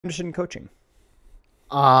Interested in coaching?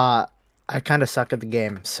 Uh, I kind of suck at the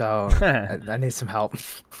game, so I need some help.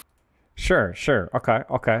 Sure, sure. Okay,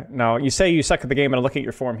 okay. Now, you say you suck at the game, and I look at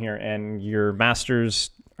your form here, and your masters,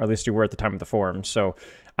 or at least you were at the time of the form, so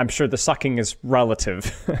I'm sure the sucking is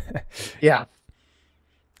relative. Yeah.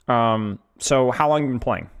 So how long have you been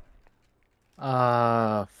playing?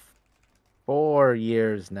 Uh, 4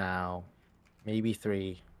 years now, maybe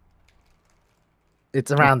three.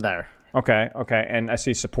 It's around there. Okay, okay. And I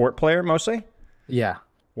see support player mostly? Yeah.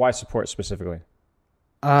 Why support specifically?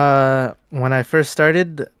 When I first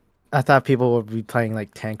started, I thought people would be playing like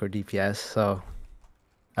tank or DPS, so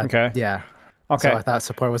Okay, yeah. So okay. I thought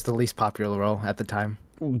support was the least popular role at the time.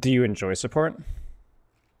 Do you enjoy support?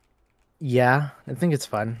 Yeah, I think it's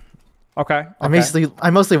fun. Okay, I okay. mostly I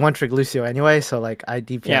mostly one trick Lucio anyway, so like I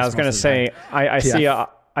Yeah, I DPS was most gonna of the time. say I Yeah. see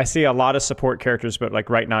I see a lot of support characters, but like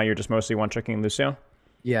right now you're just mostly one tricking Lucio.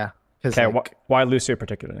 Yeah. Because Okay, like why Lucio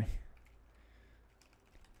particularly?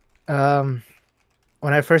 um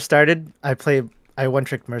when I first started, I one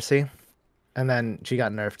tricked Mercy, and then she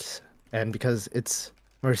got nerfed. And because it's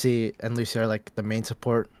Mercy and Lucio are like the main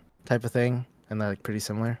support type of thing, and they're like pretty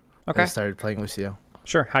similar, I Okay, just started playing Lucio.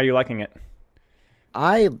 sure. How are you liking it?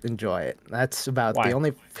 I enjoy it. That's about the Why?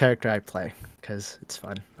 only character I play because it's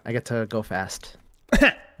fun. I get to go fast.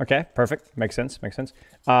 Okay, perfect. Makes sense. Makes sense.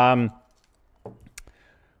 Um,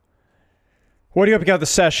 what do you hope to get out of the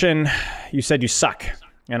session? You said you suck.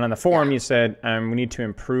 And on the Yeah. forum, you said, we need to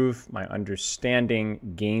improve my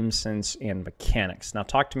understanding, game sense, and mechanics. Now,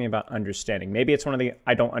 talk to me about understanding. Maybe it's one of the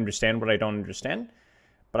I don't understand what I don't understand,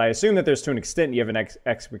 but I assume that there's to an extent you have an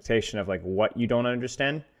expectation of like what you don't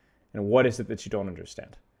understand and what is it that you don't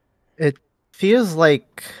understand. It feels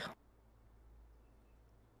like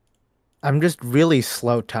I'm just really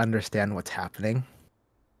slow to understand what's happening,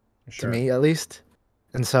 to Sure. me at least.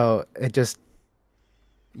 And so it just,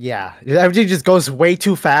 yeah, everything just goes way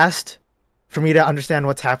too fast for me to understand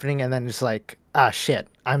what's happening. And then it's like, ah, shit,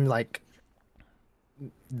 I'm like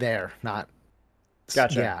there, not,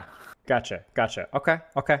 Gotcha. yeah. Gotcha. Gotcha. Okay.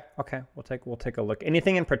 Okay. Okay. We'll take a look.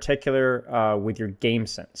 Anything in particular with your game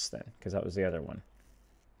sense then, because that was the other one.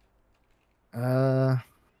 Uh,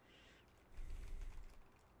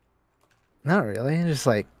 Not really. Just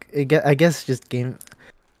like, I guess just game,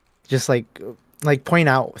 just like point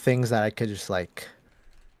out things that I could just like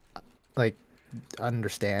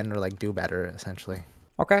understand or like do better essentially.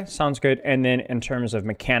 Okay, sounds good. And then in terms of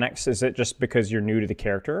mechanics, is it just because you're new to the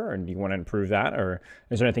character and you want to improve that, or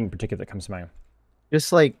is there anything in particular that comes to mind?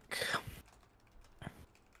 Just like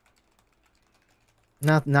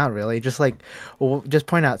not really. Just like well, just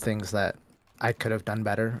point out things that I could have done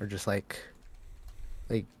better or just like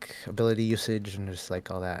ability usage and just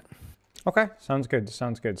like all that. Okay, sounds good.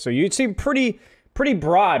 Sounds good. So you seem pretty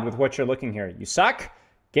broad with what you're looking here. You suck.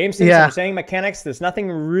 Game sense, Yeah. understanding mechanics. There's nothing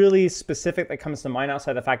really specific that comes to mind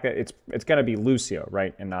outside the fact that it's gonna be Lucio,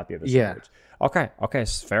 right, and not the other Yeah. supports. Okay, okay,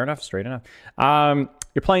 fair enough, straight enough.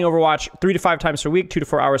 You're playing Overwatch 3 to 5 times per week, 2 to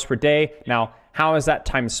 4 hours per day. Now, how is that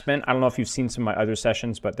time spent? I don't know if you've seen some of my other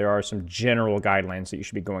sessions, but there are some general guidelines that you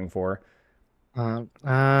should be going for. Uh,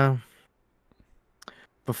 uh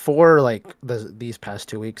Before like these past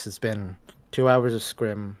 2 weeks, it's been 2 hours of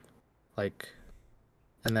scrim, like,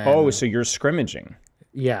 and Oh, then so you're scrimmaging.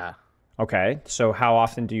 yeah, Okay, so how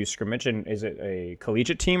often do you scrimmage? And is it a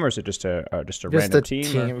collegiate team or is it just a just random a team?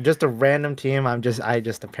 Or team, just a random team. I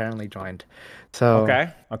just apparently joined, so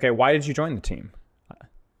okay, okay, why did you join the team?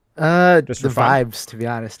 Just the for fun? vibes. To be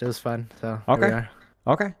honest, it was fun. So here we Okay, are.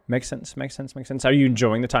 okay, makes sense, makes sense, makes sense. Are you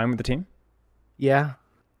enjoying the time with the team? Yeah.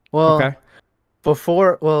 Well, Okay,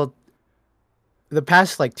 well, the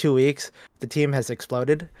past like 2 weeks, the team has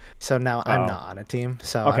exploded. So now I'm oh, not on a team.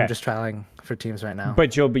 So I'm okay, just trialing for teams right now.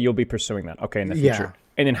 but you'll be pursuing that. Okay, in the future. Yeah.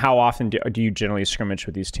 And then how often do you generally scrimmage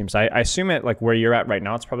with these teams? I assume it like where you're at right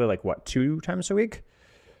now. It's probably like what 2 times a week?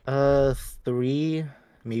 Uh, 3,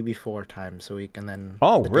 maybe 4 times a week, and then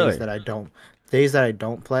Oh, the days really? that I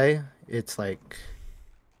don't play, it's like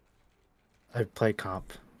I play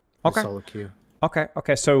comp or Okay, solo queue. okay,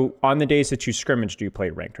 okay. So on the days that you scrimmage, do you play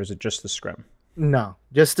ranked or is it just the scrim? No,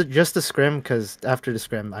 just the scrim, because after the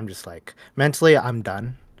scrim, I'm just like mentally I'm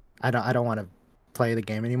done. I don't want to play the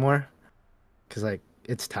game anymore because like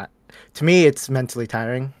to me it's mentally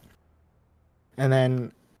tiring. And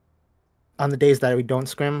then on the days that we don't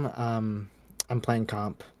scrim, I'm playing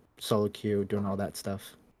comp, solo queue, doing all that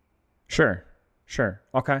stuff. Sure. Sure.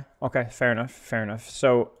 Okay. Okay. Fair enough. Fair enough.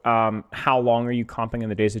 So, how long are you comping in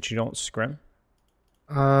the days that you don't scrim?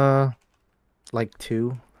 Uh, like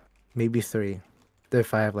 2, maybe 3,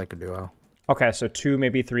 if I have like a duo. Okay. So two,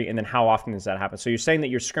 maybe three. And then how often does that happen? So you're saying that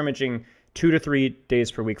you're scrimmaging 2 to 3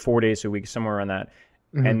 days per week, 4 days a week, somewhere around that.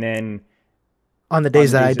 And then on the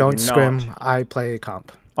days that I you're don't scrim, not- I play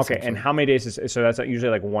comp. Okay, and how many days is so that's usually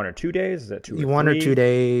like 1 or 2 days? Is that 2 or 3? 1 or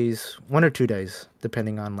 2 days,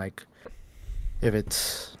 depending on like if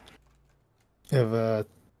it's a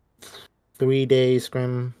 3-day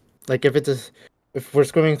scrim. Like if if we're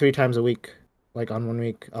scrimming 3 times a week, like on 1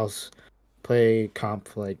 week, I'll play comp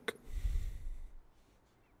for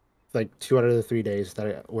like 2 out of the 3 days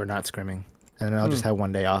that we're not scrimming, and then I'll just have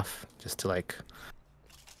 1 day off just to like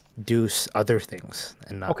do other things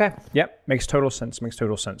and not. Okay. Yep. Makes total sense. Makes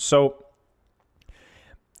total sense. So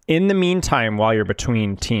in the meantime, while you're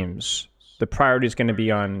between teams, the priority is going to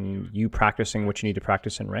be on you practicing what you need to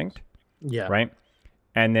practice in ranked. Yeah. Right.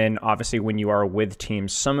 And then obviously when you are with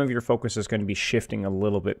teams, some of your focus is going to be shifting a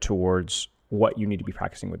little bit towards what you need to be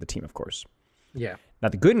practicing with the team, of course. Yeah. Now,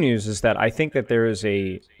 the good news is that I think that there is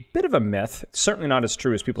a bit of a myth, certainly not as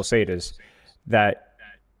true as people say it is, that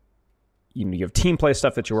you have team play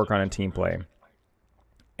stuff that you work on in team play,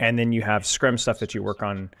 and then you have scrim stuff that you work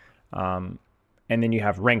on, and then you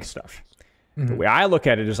have rank stuff. The way I look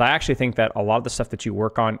at it is I actually think that a lot of the stuff that you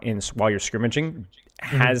work on while you're scrimmaging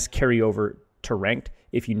has carryover to ranked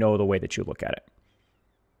if you know the way that you look at it.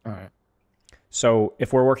 All right. So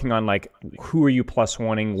if we're working on like who are you plus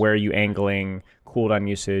oneing, where are you angling, cooldown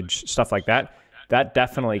usage, stuff like that, that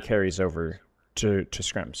definitely carries over to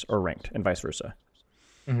scrims or ranked and vice versa.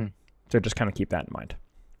 So just kind of keep that in mind.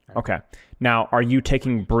 Okay. Now, are you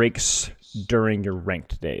taking breaks during your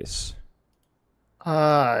ranked days?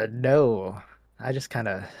 No. I just kind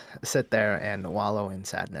of sit there and wallow in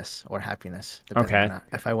sadness or happiness. Depending on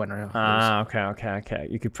if I win or lose. Okay.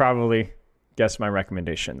 You could probably guess my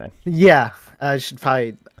recommendation then. Yeah, I should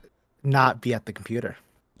probably not be at the computer.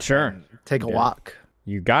 Sure. Take a walk.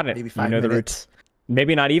 You got it. Maybe 5 you know minutes. The route.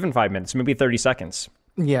 Maybe not even 5 minutes. Maybe 30 seconds.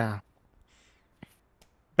 Yeah.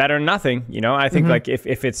 Better than nothing. I think like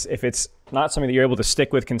if it's not something that you're able to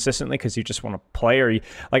stick with consistently because you just want to play, or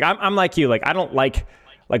I'm like you. Like I don't like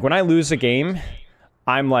when I lose a game,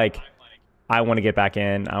 I'm like I want to get back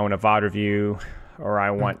in. I want to VOD review, or I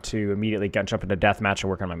want to immediately jump into deathmatch and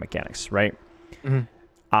work on my mechanics. Right.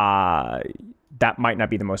 That might not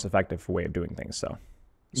be the most effective way of doing things, though.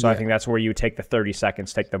 So I think that's where you take the 30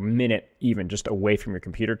 seconds, take the minute even just away from your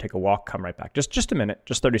computer, take a walk, come right back. Just a minute,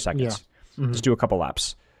 just 30 seconds. Just do a couple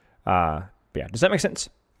laps. Yeah, does that make sense?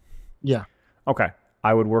 Yeah. Okay,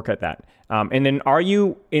 I would work at that. And then are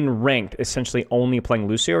you in ranked essentially only playing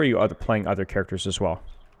Lucio, or are you playing other characters as well?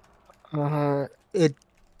 It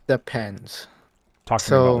depends. Talk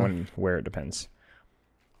to me about where it depends.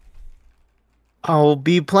 I'll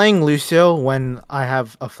be playing Lucio when I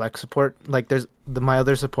have a flex support. Like my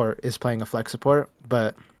other support is playing a flex support,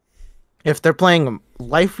 but if they're playing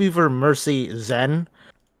Lifeweaver, Mercy, Zen,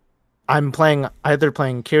 I'm either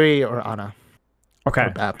playing Kiri or Ana. Okay. Or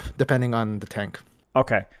Bap, depending on the tank.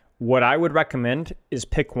 Okay. What I would recommend is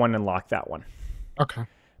pick one and lock that one. Okay.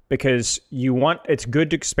 Because it's good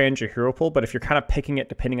to expand your hero pool, but if you're kind of picking it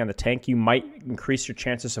depending on the tank, you might increase your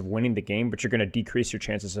chances of winning the game, but you're going to decrease your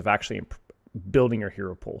chances of actually building your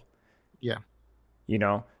hero pool. Yeah.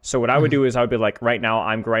 So what I would do is I would be like, right now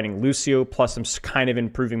I'm grinding Lucio, plus I'm kind of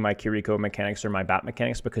improving my Kiriko mechanics or my Bat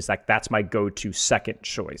mechanics, because that's my go-to second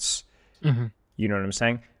choice. You know what I'm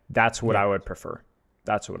saying? That's what I would prefer.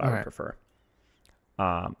 That's what I would prefer.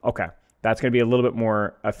 Okay. That's going to be a little bit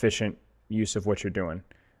more efficient use of what you're doing.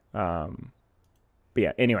 But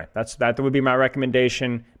yeah, anyway, that would be my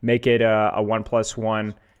recommendation. Make it a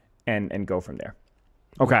 1+1 and go from there.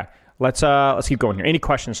 Okay. Let's keep going here. Any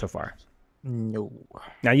questions so far? No.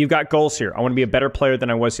 Now you've got goals here. I want to be a better player than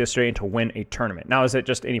I was yesterday and to win a tournament. Now, is it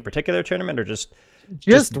just any particular tournament or just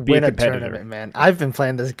be win a competitor? tournament, man? I've been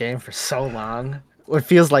playing this game for so long. It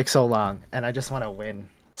feels like so long, and I just want to win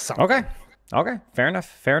something. Okay. Fair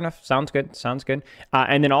enough. Sounds good.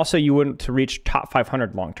 And then also you want to reach top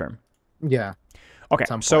 500 long term. Yeah. Okay.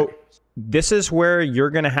 So this is where you're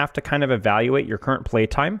going to have to kind of evaluate your current play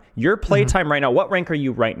time. Your play time right now, what rank are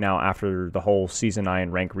you right now after the whole Season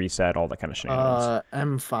 9 rank reset, all that kind of shenanigans?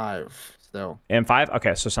 M5 still. M5?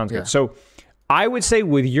 Okay, so sounds good. So I would say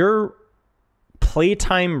with your play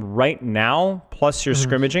time right now, plus your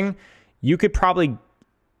scrimmaging, you could probably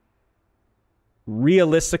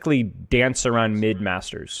realistically dance around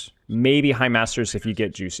mid-masters. Maybe high masters if you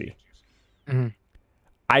get juicy.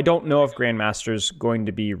 I don't know if Grandmaster's going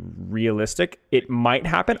to be realistic. It might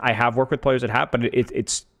happen. I have worked with players that have, but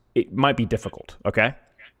it might be difficult, okay?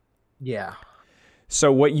 Yeah.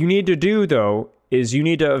 So what you need to do, though, is you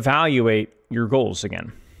need to evaluate your goals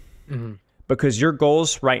again. Because your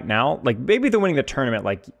goals right now, like maybe they're winning the tournament,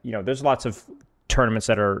 like, there's lots of tournaments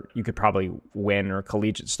that are you could probably win, or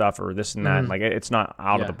collegiate stuff, or this and that. Like it's not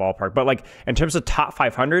out of the ballpark. But like in terms of top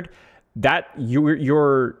 500, that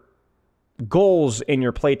your goals in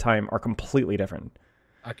your playtime are completely different.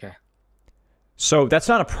 Okay. So that's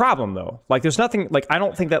not a problem though. Like there's nothing like I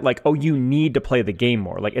don't think that like, oh, you need to play the game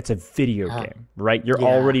more. Like it's a video game, right? You're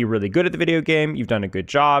already really good at the video game. You've done a good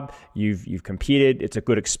job. You've competed. It's a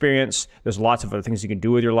good experience. There's lots of other things you can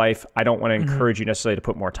do with your life. I don't want to encourage you necessarily to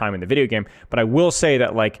put more time in the video game, but I will say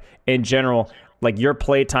that like in general, like your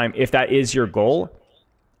playtime, if that is your goal,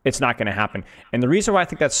 it's not going to happen. And the reason why I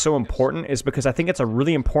think that's so important is because I think it's a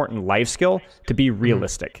really important life skill to be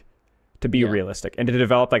realistic. To be realistic and to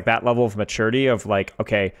develop like that level of maturity of like,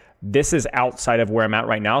 okay, this is outside of where I'm at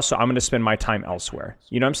right now, so I'm going to spend my time elsewhere.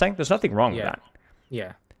 You know what I'm saying? There's nothing wrong with that.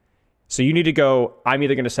 Yeah. So you need to go, I'm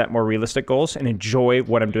either going to set more realistic goals and enjoy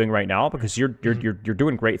what I'm doing right now because you're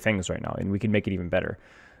doing great things right now and we can make it even better.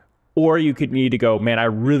 Or you could need to go, man, I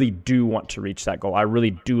really do want to reach that goal. I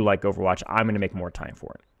really do like Overwatch. I'm going to make more time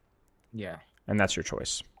for it. Yeah. And that's your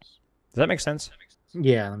choice. Does that make sense?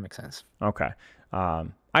 Yeah, that makes sense. Okay.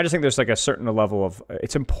 I just think there's like a certain level of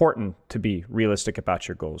it's important to be realistic about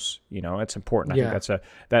your goals. You know, it's important. I think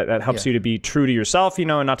that helps you to be true to yourself, you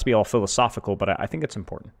know, and not to be all philosophical, but I think it's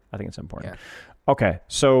important. I think it's important. Yeah. Okay.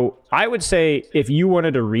 So I would say if you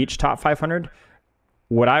wanted to reach top 500,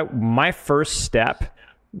 my first step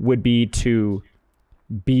would be to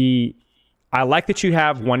I like that you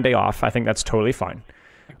have one day off. I think that's totally fine.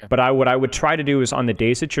 Okay. But what I would try to do is on the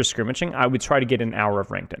days that you're scrimmaging, I would try to get an hour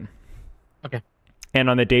of ranked in. Okay. And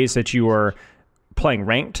on the days that you are playing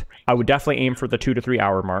ranked, I would definitely aim for the 2 to 3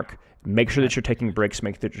 hour mark. Make sure that you're taking breaks,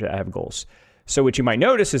 make sure that you have goals. So what you might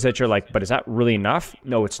notice is that you're like, but is that really enough?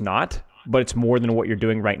 No, it's not. But it's more than what you're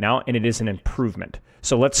doing right now, and it is an improvement.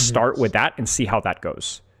 So let's start with that and see how that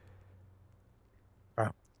goes.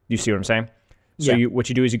 You see what I'm saying? So what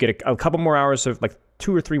you do is you get a couple more hours of like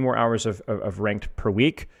 2 or 3 more hours of ranked per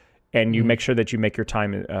week. And you make sure that you make your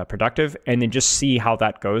time productive, and then just see how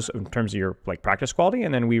that goes in terms of your like practice quality,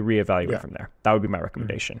 and then we reevaluate from there. That would be my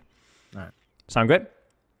recommendation. All right. Sound good?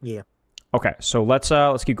 Yeah. Okay, so let's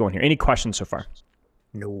keep going here. Any questions so far?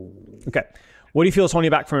 No. Okay. What do you feel is holding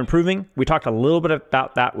you back from improving? We talked a little bit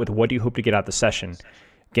about that with what do you hope to get out of the session,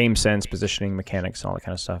 game sense, positioning, mechanics, and all that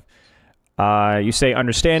kind of stuff. You say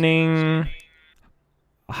understanding.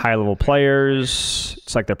 High-level players,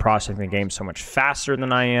 it's like they're processing the game so much faster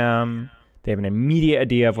than I am. They have an immediate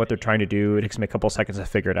idea of what they're trying to do. It takes me a couple of seconds to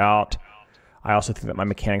figure it out. I also think that my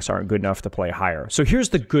mechanics aren't good enough to play higher. So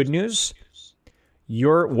here's the good news.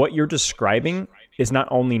 What you're describing is not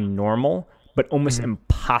only normal, but almost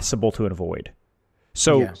impossible to avoid.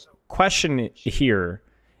 So question here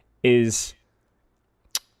is,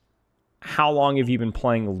 how long have you been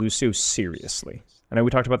playing Lucio seriously? I know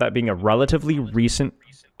we talked about that being a relatively recent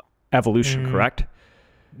evolution, correct?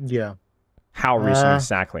 Yeah. How recent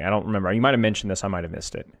exactly? I don't remember. You might have mentioned this. I might have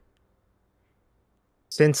missed it.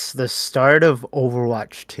 Since the start of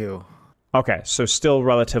Overwatch 2. Okay, so still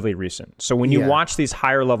relatively recent. So when you watch these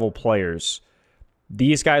higher level players,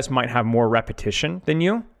 these guys might have more repetition than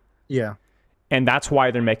you. Yeah. And that's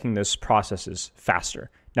why they're making those processes faster.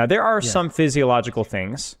 Now, there are some physiological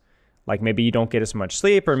things, like maybe you don't get as much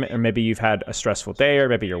sleep, or maybe you've had a stressful day, or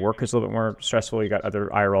maybe your work is a little bit more stressful, you got other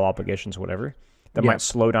IRL obligations, whatever, that might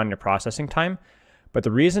slow down your processing time. But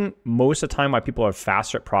the reason most of the time why people are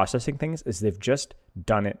faster at processing things is they've just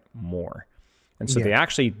done it more. And so they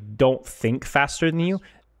actually don't think faster than you.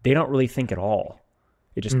 They don't really think at all.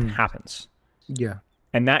 It just happens. Yeah.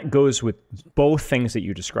 And that goes with both things that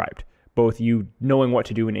you described, both you knowing what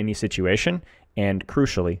to do in any situation and,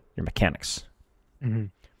 crucially, your mechanics. And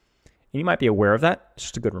you might be aware of that. It's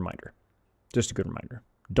just a good reminder. Just a good reminder.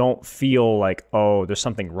 Don't feel like, oh, there's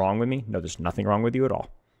something wrong with me. No, there's nothing wrong with you at all.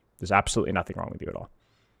 There's absolutely nothing wrong with you at all.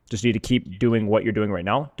 Just need to keep doing what you're doing right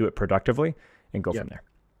now, do it productively, and go from there.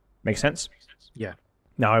 Make sense? Yeah.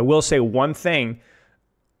 Now, I will say one thing.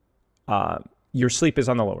 Your sleep is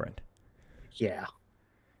on the lower end. Yeah.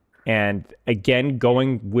 And again,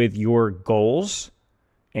 going with your goals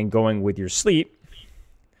and going with your sleep,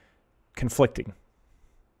 conflicting.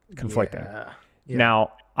 Yeah.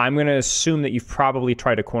 Now, I'm going to assume that you've probably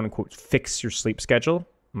tried to quote unquote fix your sleep schedule.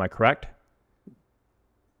 Am I correct?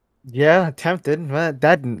 Yeah, attempted, but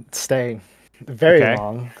that didn't stay very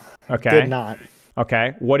long. Okay. Did not.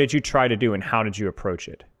 Okay. What did you try to do and how did you approach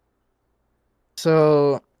it?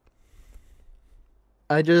 So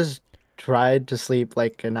I just tried to sleep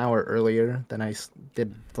like an hour earlier than I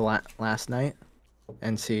did the last night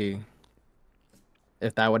and see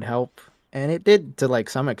if that would help. And it did to like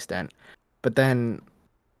some extent. But then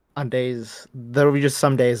on days, there will be just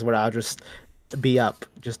some days where I'll just be up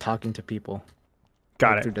just talking to people.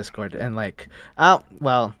 Got like, it. through Discord and like, oh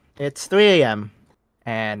well, it's 3 a.m.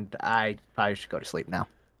 and I probably should go to sleep now.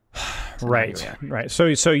 So now here we Right, are. right.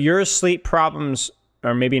 So your sleep problems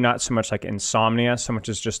are maybe not so much like insomnia, so much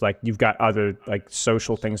as just like you've got other like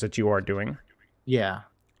social things that you are doing. Yeah.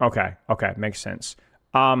 Okay, okay, makes sense.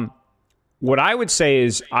 What I would say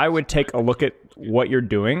is I would take a look at what you're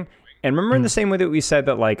doing. And remember in the same way that we said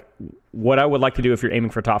that like what I would like to do if you're aiming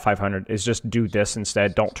for top 500 is just do this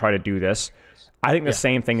instead. Don't try to do this. I think the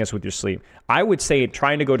same thing is with your sleep. I would say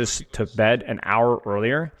trying to go to bed an hour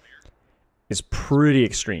earlier is pretty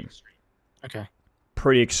extreme. Okay.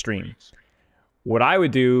 Pretty extreme. What I would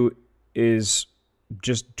do is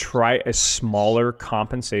just try a smaller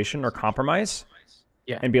compensation or compromise.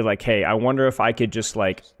 Yeah. And be like, hey, I wonder if I could just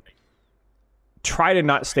like try to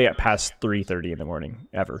not stay up past 3:30 in the morning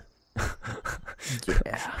ever.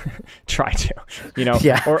 Yeah. Try to, you know,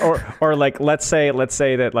 Yeah. or like let's say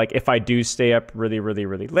that like if I do stay up really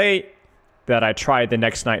late, that I try the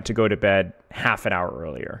next night to go to bed half an hour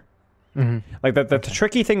earlier. Like the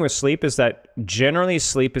tricky thing with sleep is that generally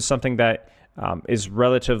sleep is something that is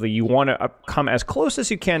relatively, you want to come as close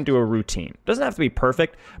as you can to a routine. Doesn't have to be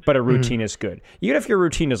perfect, but a routine is good. Even if your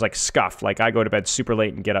routine is like scuffed, like I go to bed super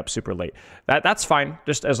late and get up super late, that's fine.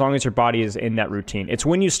 Just as long as your body is in that routine. It's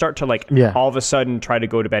when you start to like all of a sudden try to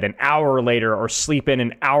go to bed an hour later or sleep in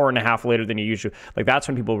an hour and a half later than you usually, like that's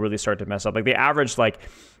when people really start to mess up. Like the average, like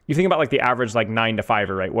you think about like the average like 9 to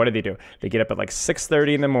 5er, right? What do? They get up at like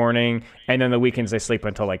 6:30 in the morning, and then the weekends they sleep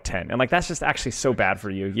until like 10. And like that's just actually so bad for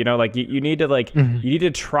you. You know, like you need to like you need to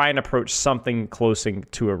try and approach something closing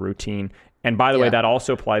to a routine. And by the way, that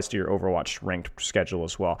also applies to your Overwatch ranked schedule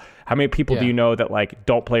as well. How many people do you know that like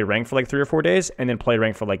don't play ranked for like 3 or 4 days and then play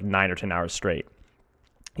ranked for like 9 or 10 hours straight?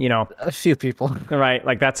 You know, A few people. right?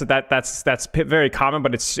 Like that's very common,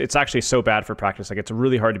 but it's actually so bad for practice. Like it's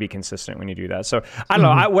really hard to be consistent when you do that. So I don't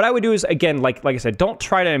know. What I would do is again, like I said, don't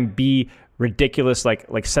try to be ridiculous.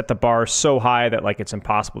 Like set the bar so high that like it's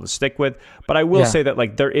impossible to stick with. But I will say that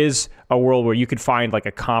like there is a world where you could find like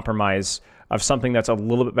a compromise of something that's a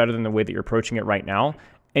little bit better than the way that you're approaching it right now,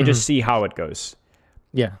 and just see how it goes.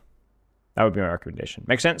 Yeah. That would be my recommendation.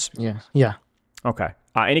 Make sense? Yeah. Yeah. Okay.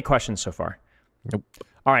 Any questions so far? Nope.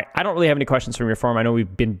 All right, I don't really have any questions from your forum. I know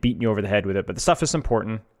we've been beating you over the head with it, but the stuff is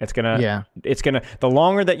important. It's gonna, the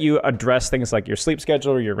longer that you address things like your sleep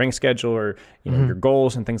schedule or your ring schedule or you know your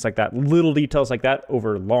goals and things like that, little details like that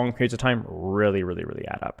over long periods of time really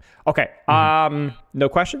add up. Okay, no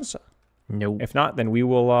questions? No. If not, then we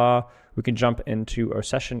will we can jump into our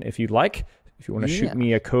session if you'd like. If you want to shoot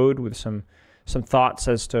me a code with some thoughts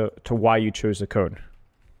as to why you chose the code.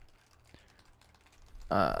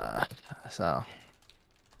 So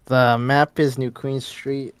the map is New Queen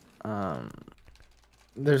Street.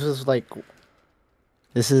 This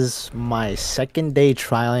is my second day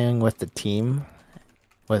trialing with the team,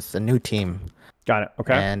 with the new team. Got it.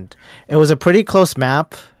 Okay. And it was a pretty close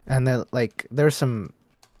map, and then like there's some,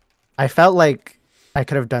 I felt like I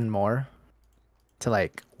could have done more to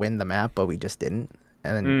like win the map, but we just didn't.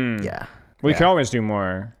 And then we can always do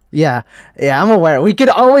more. Yeah, I'm aware. We could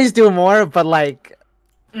always do more, but like,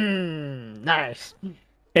 nice.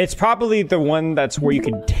 It's probably the one that's where you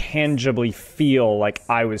can tangibly feel like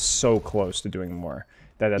I was so close to doing more.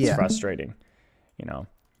 That's frustrating, you know.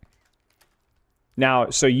 Now,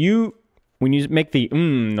 so when you make the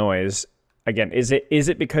noise, again, is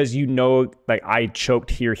it because you know like I choked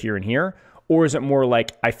here, and here, or is it more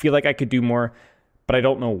like I feel like I could do more, but I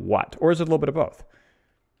don't know what, or is it a little bit of both?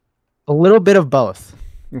 A little bit of both.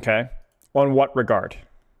 Okay. On what regard?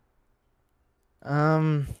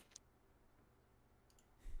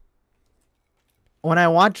 When I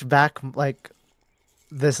watched back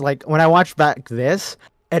this,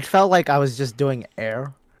 it felt like I was just doing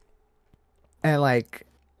air. And like,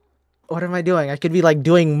 what am I doing? I could be like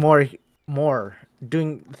doing more,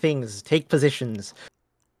 doing things, take positions.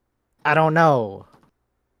 I don't know.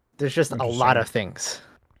 There's just a lot of things.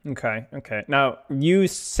 Okay. Now, you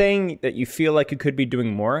saying that you feel like you could be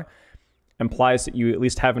doing more implies that you at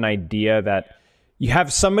least have an idea that you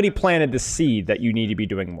have somebody planted the seed that you need to be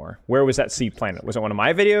doing more. Where was that seed planted? Was it one of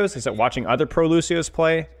my videos? Is it watching other pro Lucios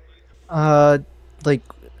play? Like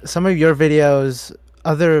some of your videos,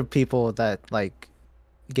 other people that like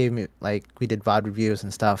gave me, like we did VOD reviews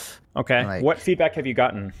and stuff. Okay. Like, what feedback have you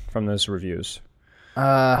gotten from those reviews?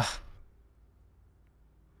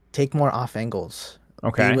 Take more off angles.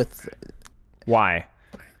 Okay. Why?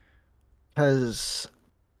 Because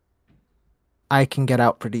I can get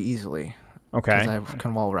out pretty easily. Okay. Because I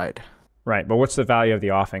can wall ride. Right, but what's the value of the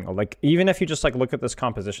off angle? Like, even if you just like look at this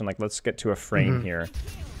composition, like let's get to a frame here.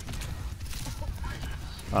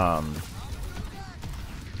 So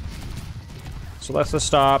let's just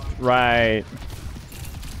stop right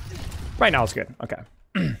now. It's good. Okay.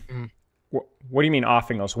 What do you mean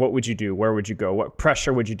offing those? What would you do? Where would you go? What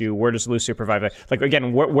pressure would you do? Where does Lucio provide that? Like,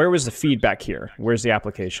 again, where was the feedback here? Where's the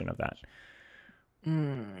application of that?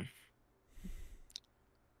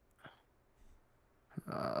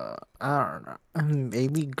 I don't know.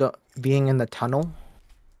 Maybe being in the tunnel.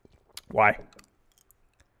 Why?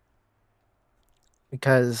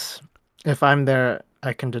 Because if I'm there,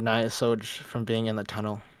 I can deny a Soj from being in the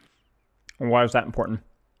tunnel. And why is that important?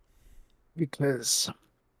 Because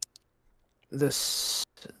the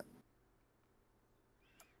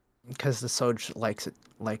Soj likes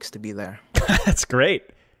to be there. That's great.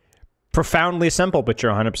 Profoundly simple, but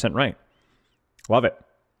you're 100% right. Love it.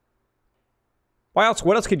 Why else?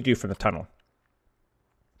 What else could you do from the tunnel?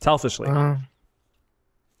 Selfishly.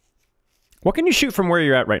 What can you shoot from where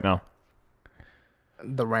you're at right now?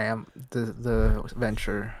 The Ram, the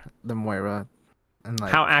Venture, the Moira, and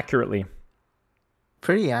like how accurately?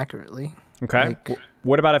 Pretty accurately. Okay. Like,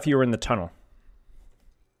 what about if you were in the tunnel?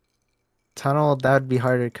 Tunnel, that would be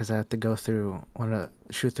harder because I have to go through,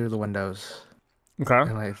 shoot through the windows. Okay.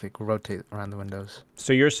 And like rotate around the windows.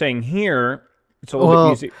 So you're saying here it's a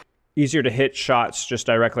little bit easier to hit shots just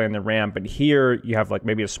directly on the ramp, but here you have like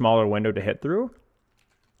maybe a smaller window to hit through.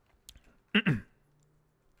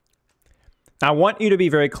 I want you to be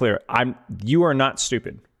very clear. You are not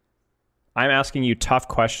stupid. I'm asking you tough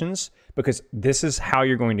questions because this is how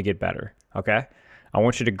you're going to get better. Okay? I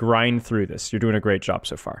want you to grind through this. You're doing a great job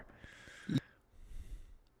so far.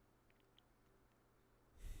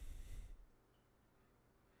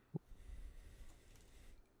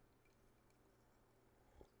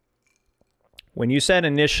 When you said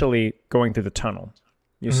initially going through the tunnel,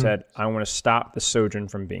 you said, I want to stop the Sojourn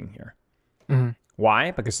from being here.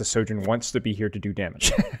 Why? Because the Sojourn wants to be here to do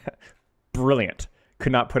damage. Brilliant.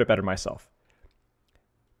 Could not put it better myself.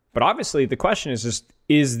 But obviously the question is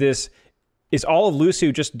all of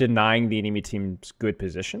Lucio just denying the enemy team's good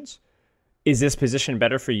positions? Is this position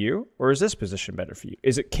better for you, or is this position better for you?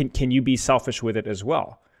 Can you be selfish with it as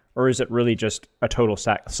well? Or is it really just a total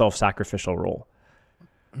self-sacrificial role?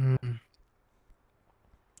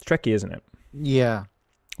 It's tricky, isn't it? Yeah.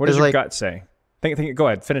 What does your gut say? Go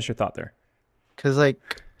ahead. Finish your thought there. Because,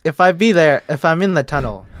 like, if I'm in the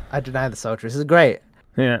tunnel, I deny the Soldier. This is great.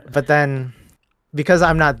 Yeah. But then, because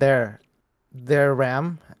I'm not there, their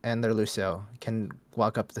Ram and their Lucio can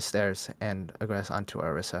walk up the stairs and aggress onto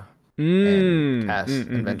Orisa and pass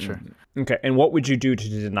and Venture. Okay. And what would you do to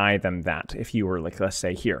deny them that if you were, like, let's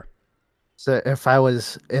say, here? So if I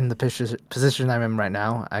was in the position I'm in right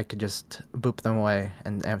now, I could just boop them away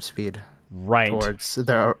and amp speed towards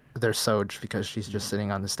their Soj because she's just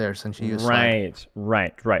sitting on the stairs and she used slide.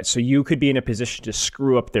 Right. So you could be in a position to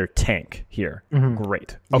screw up their tank here.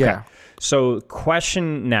 Great. Okay. Yeah. So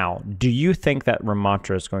question now, do you think that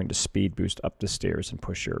Ramontra is going to speed boost up the stairs and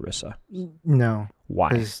push your Orisa? No. Why?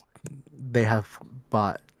 Because they have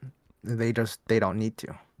bot. They don't need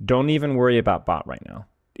to. Don't even worry about bot right now.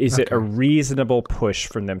 Is it a reasonable push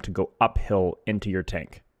for them to go uphill into your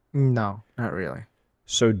tank? No, not really.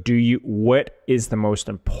 So what is the most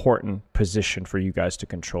important position for you guys to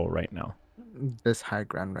control right now? This high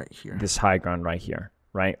ground right here. This high ground right here,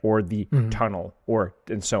 right? Or the tunnel,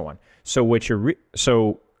 and so on. So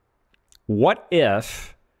what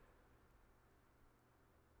if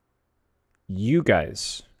you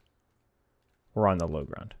guys were on the low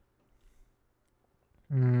ground?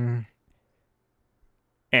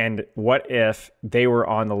 And what if they were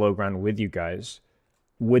on the low ground with you guys?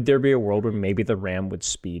 Would there be a world where maybe the Ram would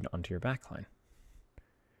speed onto your backline?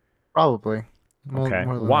 Probably. Okay. More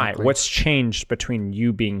than Why? likely. What's changed between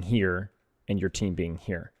you being here and your team being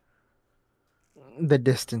here? The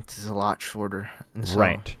distance is a lot shorter.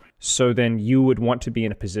 Right. So then you would want to be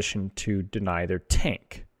in a position to deny their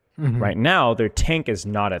tank. Right now, their tank is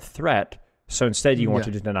not a threat. So instead, you want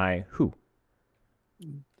to deny who?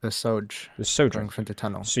 The Soj. The Sojourn. Going for the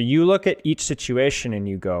tunnel. So you look at each situation and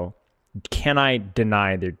you go, can I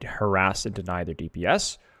harass and deny their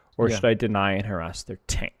DPS? Or should I deny and harass their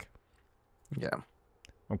tank? Yeah.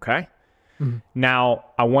 Okay? Now,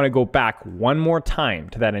 I want to go back one more time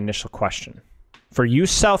to that initial question. For you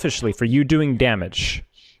selfishly, for you doing damage,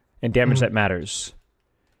 and damage that matters,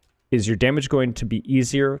 is your damage going to be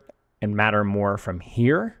easier and matter more from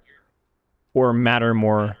here? Or matter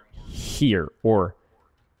more here? Or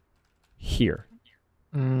here?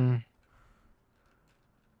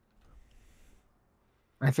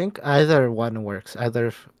 I think either one works.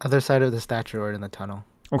 Either other side of the statue or in the tunnel.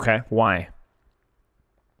 Okay, why?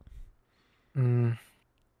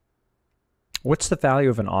 What's the value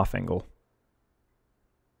of an off angle?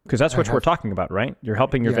 Because that's what we're talking about, right? You're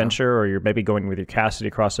helping your venture, or you're maybe going with your Cassidy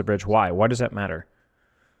across the bridge. Why? Why does that matter?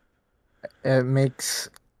 It makes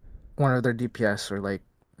one of their DPS, or like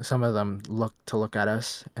some of them, look at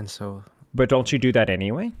us, and so. But don't you do that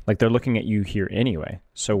anyway? Like, they're looking at you here anyway.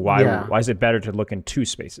 So why is it better to look in two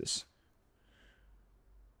spaces?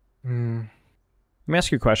 Let me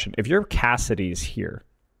ask you a question. If your Cassidy's here,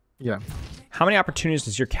 how many opportunities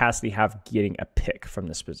does your Cassidy have getting a pick from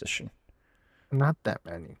this position? Not that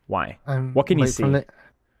many. Why? What can you see?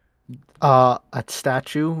 A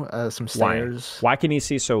statue, some stairs. Why can you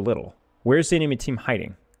see so little? Where's the enemy team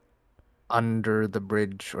hiding? Under the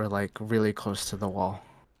bridge, or like really close to the wall.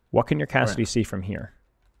 What can your Cassidy see from here?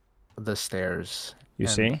 The stairs. You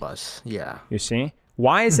see? The bus. Yeah. You see?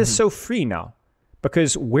 Why is this so free now?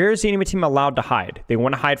 Because where is the enemy team allowed to hide? They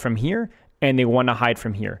want to hide from here, and they want to hide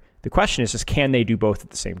from here. The question is can they do both at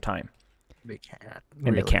the same time? They can't.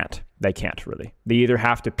 And they can't. They can't, really. They either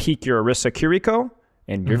have to peek your Orisa Kiriko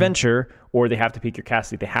and your venture, or they have to peek your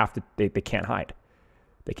Cassidy. They can't hide.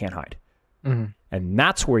 They can't hide. And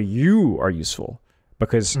that's where you are useful.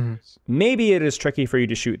 Because maybe it is tricky for you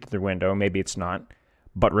to shoot through the window. Maybe it's not.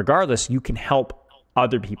 But regardless, you can help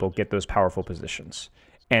other people get those powerful positions.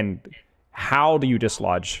 And how do you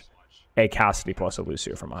dislodge a Cassidy plus a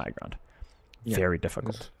Lucio from a high ground? Very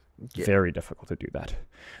difficult. Very difficult to do that.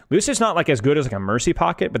 Lucio's not like as good as like a Mercy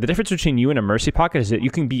Pocket, but the difference between you and a Mercy Pocket is that you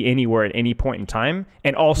can be anywhere at any point in time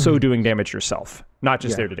and also doing damage yourself, not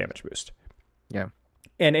just there to damage boost. Yeah.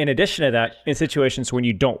 And in addition to that, in situations when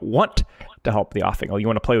you don't want to help the off angle, you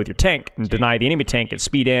want to play with your tank and deny the enemy tank and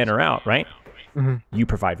speed in or out, right? You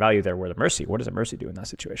provide value there. Where the Mercy, what does a Mercy do in that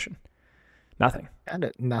situation? Nothing.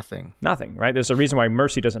 Nothing. Nothing, right? There's a reason why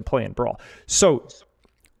Mercy doesn't play in Brawl. So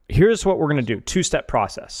here's what we're going to do. Two-step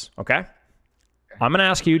process, okay? I'm going to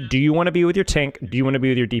ask you, do you want to be with your tank? Do you want to be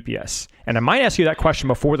with your DPS? And I might ask you that question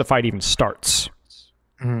before the fight even starts.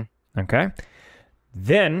 Okay?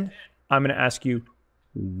 Then I'm going to ask you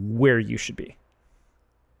where you should be.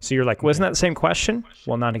 So you're like, wasn't that the same question?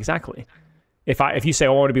 Well, not exactly. If you say,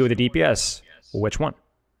 oh, I want to be with a DPS, well, which one?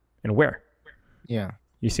 And where? Yeah.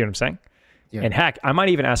 You see what I'm saying? Yeah. And heck, I might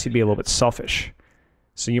even ask you to be a little bit selfish.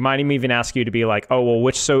 So you might even ask you to be like, oh, well,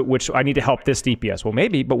 which I need to help this DPS. Well,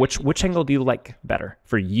 maybe, but which angle do you like better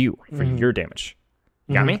for you, for your damage?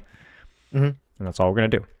 You got me? And that's all we're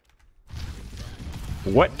going to do.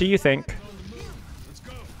 What do you think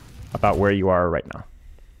about where you are right now?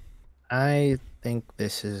 I think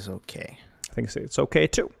this is okay. I think it's okay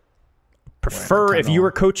too. Prefer, if you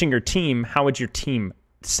were coaching your team, how would your team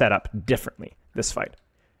set up differently this fight?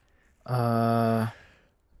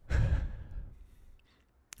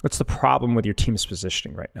 What's the problem with your team's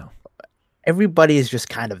positioning right now? Everybody is just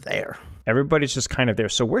kind of there. Everybody's just kind of there.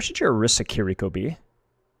 So where should your Orisa Kiriko be?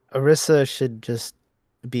 Orisa should just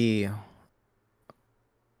be...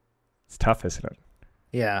 It's tough, isn't it?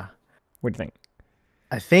 Yeah. What do you think?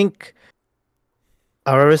 I think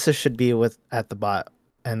Orisa should be at the bot,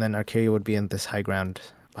 and then Arcadia would be in this high ground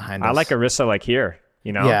behind us. I like Orisa like here,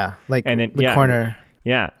 you know? Yeah, like and then, the corner.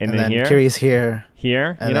 Yeah, and then here. Kiri's here.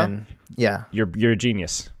 Here, and you know? Then, yeah. You're a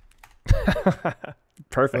genius.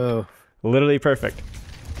 Perfect. Whoa. Literally perfect.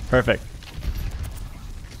 Perfect.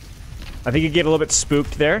 I think you get a little bit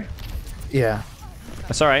spooked there. Yeah.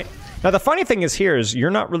 That's all right. Now the funny thing is you're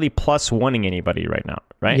not really +1ing anybody right now,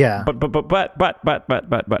 right? Yeah.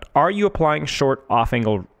 But are you applying short off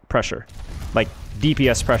angle pressure, like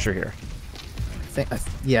DPS pressure here?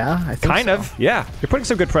 Yeah, I think kind of. Yeah, you're putting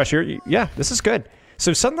some good pressure. Yeah, this is good.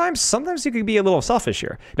 So sometimes you could be a little selfish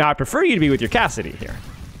here. Now I prefer you to be with your Cassidy here.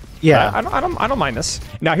 Yeah. I don't mind this.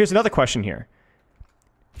 Now here's another question here.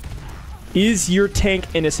 Is your tank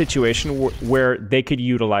in a situation where they could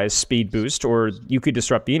utilize speed boost, or you could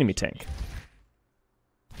disrupt the enemy tank?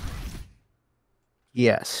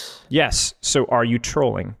 Yes. Yes. So are you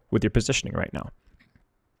trolling with your positioning right now?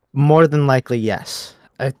 More than likely, yes.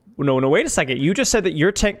 No, wait a second. You just said that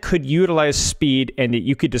your tank could utilize speed and that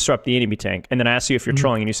you could disrupt the enemy tank, and then I asked you if you're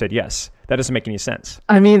trolling, and you said yes. That doesn't make any sense.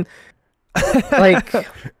 I mean, like,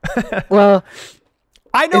 well...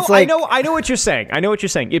 I know what you're saying. I know what you're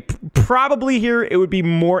saying. It probably here it would be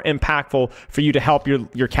more impactful for you to help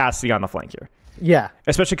your Cassidy on the flank here. Yeah.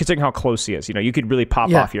 Especially considering how close he is. You know, you could really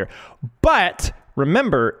pop off here. But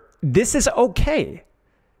remember, this is okay.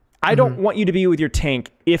 I don't want you to be with your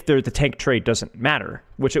tank if the tank trade doesn't matter,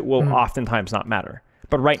 which it will oftentimes not matter.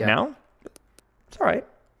 But right now, it's all right.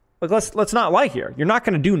 Like, let's not lie here. You're not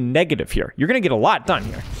going to do negative here. You're going to get a lot done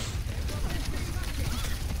here.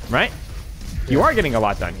 Right? You are getting a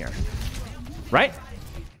lot done here, right?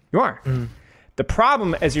 You are. The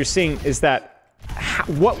problem, as you're seeing, is that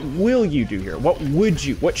what will you do here?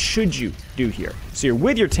 What should you do here? So you're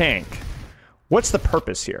with your tank. What's the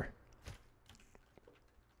purpose here?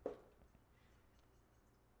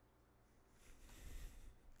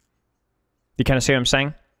 You kind of see what I'm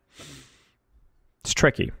saying? It's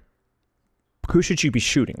tricky. Who should you be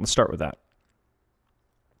shooting? Let's start with that.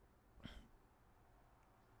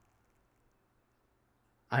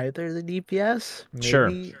 Either the DPS?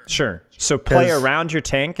 Maybe. Sure. So play around your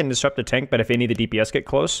tank and disrupt the tank, but if any of the DPS get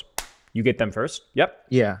close, you get them first. Yep.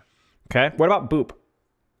 Yeah. Okay. What about Boop?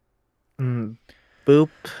 Boop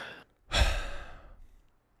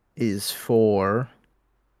is for...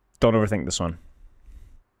 Don't overthink this one.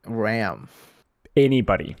 Ram.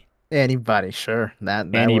 Anybody, sure. That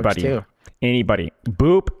works too. Anybody.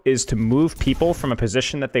 Boop is to move people from a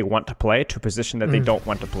position that they want to play to a position that they don't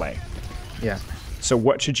want to play. Yeah. So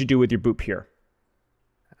what should you do with your Boop here?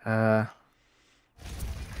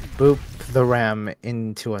 Boop the Ram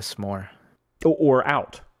into a s'more. Or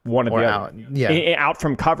out. One of the out. other. Yeah. Out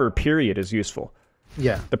from cover, period, is useful.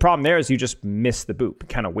 Yeah. The problem there is you just miss the Boop,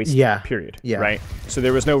 kind of wasted the period, right? So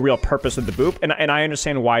there was no real purpose with the Boop, and I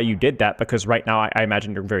understand why you did that, because right now I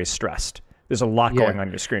imagine you're very stressed. There's a lot going on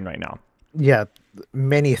your screen right now. Yeah,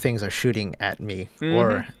 many things are shooting at me,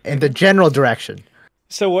 or in the general direction.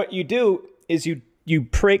 So what you do is you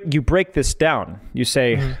break this down. You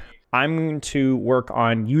say, I'm going to work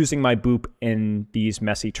on using my Boop in these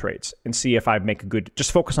messy trades and see if I make a good...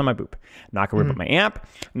 Just focus on my Boop. Not going to worry about my amp.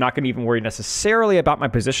 I'm not going to even worry necessarily about my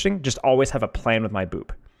positioning. Just always have a plan with my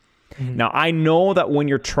Boop. Now, I know that when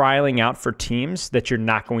you're trialing out for teams that you're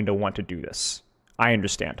not going to want to do this. I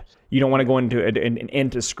understand. You don't want to go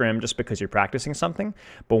into scrim just because you're practicing something.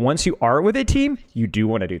 But once you are with a team, you do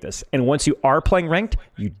want to do this. And once you are playing ranked,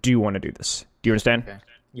 you do want to do this. Do you understand? Okay.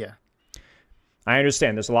 Yeah. I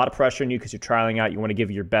understand. There's a lot of pressure on you because you're trialing out. You want to give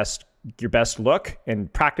your best look,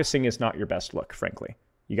 and practicing is not your best look, frankly.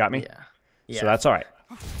 You got me? Yeah. So that's all right.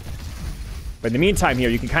 But in the meantime here,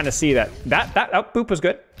 you can kind of see that Boop was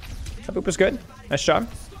good. That Boop was good. Nice job.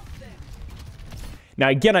 Now,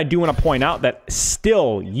 again, I do want to point out that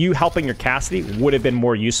still you helping your Cassidy would have been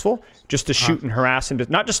more useful just to shoot and harass and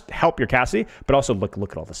to not just help your Cassidy, but also look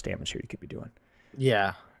at all this damage here you could be doing.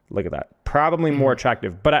 Yeah. Look at that. Probably more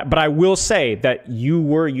attractive. But I will say that you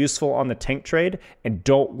were useful on the tank trade, and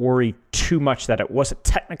don't worry too much that it wasn't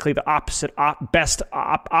technically the opposite,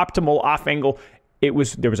 optimal off angle. There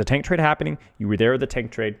was a tank trade happening. You were there with the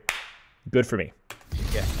tank trade. Good for me.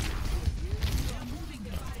 Yeah.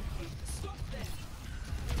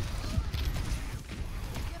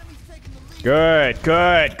 Good.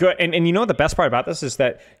 And you know what the best part about this is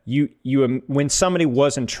that you when somebody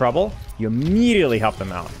was in trouble, you immediately help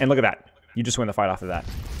them out. And look at that. You just win the fight off of that.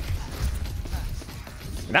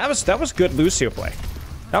 That was good Lucio play.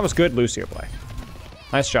 That was good Lucio play.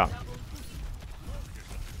 Nice job.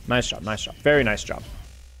 Nice job. Very nice job.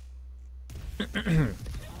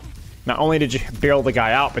 Not only did you bail the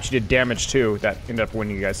guy out, but you did damage too that ended up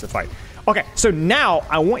winning you guys the fight. Okay, so now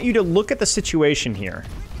I want you to look at the situation here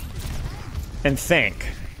and think,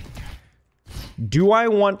 do I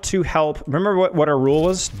want to help? Remember what our rule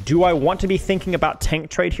is? Do I want to be thinking about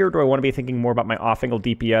tank trade here? Or do I want to be thinking more about my off-angle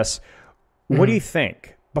DPS? What do you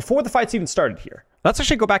think? Before the fight's even started here, let's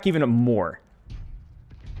actually go back even more.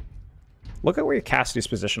 Look at where your Cassidy's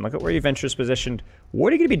positioned. Look at where your Venture's positioned. What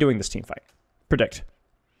are you going to be doing this team fight? Predict.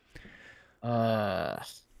 No.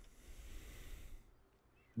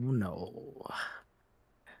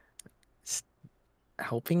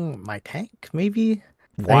 Helping my tank, maybe?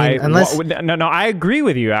 Why? I mean, No, I agree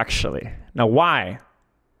with you, actually. Now, why?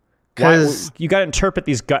 Because you got to interpret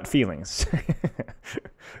these gut feelings.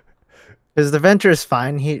 Because the Venture is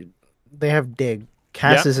fine. They have Dig.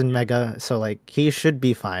 Cass is in Mega, so like he should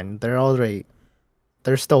be fine. They're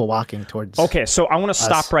still walking towards. Okay, so I want to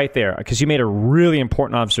stop right there because you made a really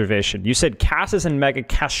important observation. You said Cass is in Mega.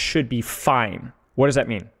 Cass should be fine. What does that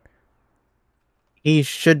mean? He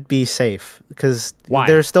should be safe because Why?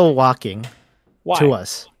 They're still walking to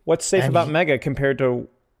us. What's safe about Mega compared to,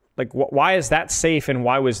 like, why is that safe and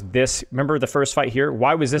why was this, remember the first fight here?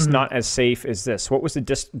 Why was this not as safe as this? What was the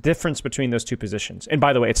difference between those two positions? And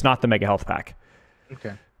by the way, it's not the Mega Health Pack.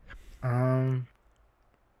 Okay.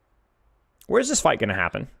 Where's this fight going to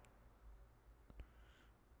happen?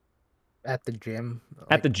 At the gym.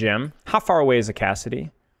 At the gym? How far away is the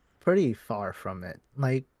Cassidy? Pretty far from it.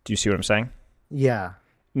 Like, do you see what I'm saying? Yeah.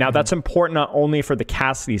 Now, that's important not only for the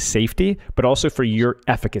Cassidy's safety, but also for your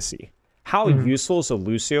efficacy. How useful is a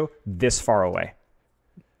Lucio this far away?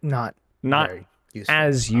 Not. Not very.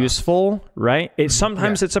 useful, right? It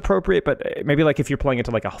sometimes it's appropriate, but maybe like if you're playing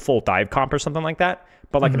into like a full dive comp or something like that.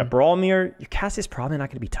 But like in a brawl mirror, your cast is probably not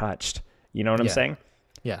going to be touched. You know what I'm saying?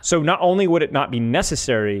 Yeah. So not only would it not be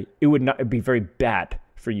necessary, it'd be very bad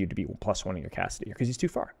for you to be +1 in your castity because he's too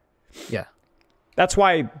far. Yeah. That's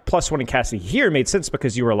why +1 in castity here made sense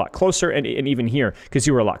because you were a lot closer, and even here because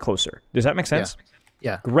you were a lot closer. Does that make sense?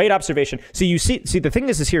 Yeah. Great observation. So you see the thing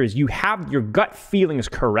is here is you have your gut feeling is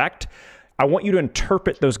correct. I want you to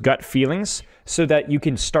interpret those gut feelings so that you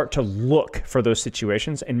can start to look for those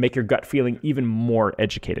situations and make your gut feeling even more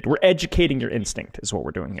educated. We're educating your instinct is what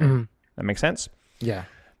we're doing here. That makes sense? Yeah.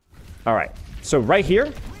 All right. So right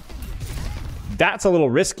here, that's a little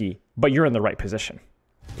risky, but you're in the right position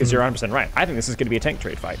because you're 100% right. I think this is going to be a tank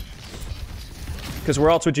trade fight. Because where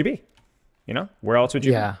else would you be? You know? Where else would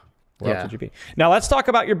you be? Where else would you be? Now let's talk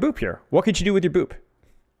about your boop here. What could you do with your boop?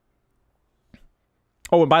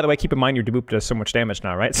 Oh, and by the way, keep in mind your boop does so much damage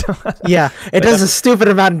now, right? So yeah, it does a stupid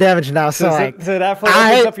amount of damage now. So like, so that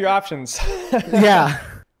opens up your options. Yeah.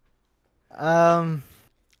 I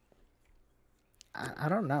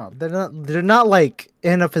don't know. They're not like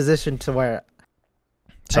in a position to where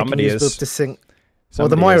somebody I can use is boop to sing.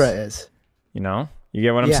 Somebody well, the Moira is. You know, you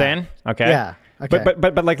get what I'm saying? Okay. Yeah. Okay.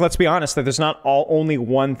 But like, let's be honest. That there's not only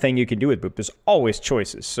one thing you can do with boop. There's always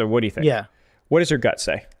choices. So what do you think? Yeah. What does your gut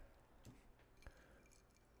say?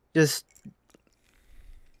 Just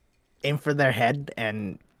aim for their head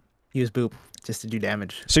and use boop just to do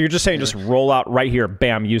damage. So you're just saying just roll out right here,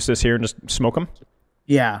 bam, use this here and just smoke them?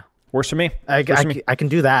 Yeah. Works for me. I can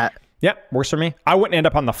do that. Yeah, works for me. I wouldn't end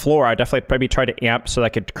up on the floor. I'd definitely probably try to amp so that I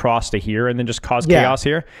could cross to here and then just cause chaos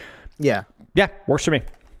here. Yeah. Yeah, works for me.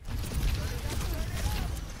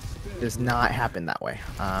 Does not happen that way.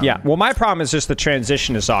 Yeah, well, my problem is just the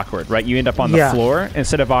transition is awkward, right? You end up on the floor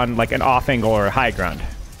instead of on like an off angle or a high ground.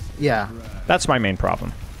 Yeah. That's my main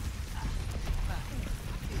problem.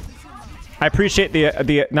 I appreciate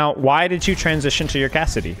the now, why did you transition to your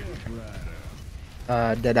Cassidy?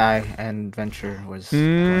 Deadeye and Venture was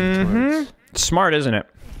going towards. Smart, isn't it?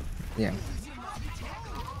 Yeah.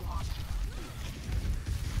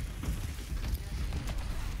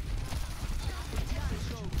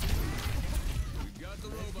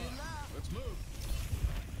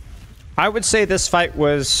 I would say this fight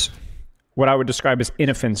was what I would describe as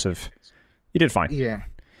inoffensive. You did fine. Yeah.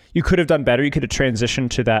 You could have done better. You could have transitioned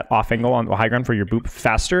to that off angle on the high ground for your boop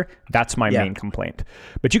faster. That's my main complaint.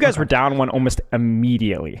 But you guys were down one almost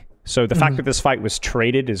immediately. So the fact that this fight was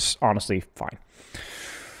traded is honestly fine.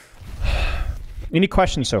 Any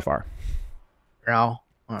questions so far? No.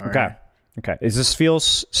 Okay. Okay. This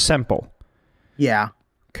feels simple? Yeah.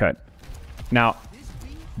 Good. Now,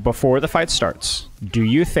 before the fight starts, do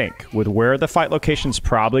you think with where the fight location's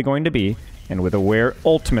probably going to be and with where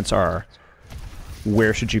ultimates are,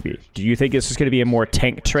 where should you be? Do you think this is going to be a more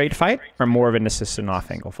tank trade fight or more of an assist and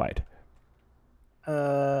off angle fight?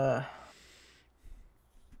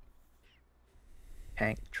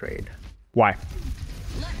 Tank trade. Why?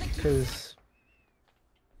 Because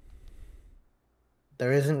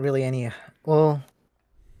there isn't really any. Well,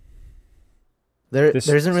 there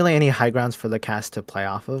isn't really any high grounds for the cast to play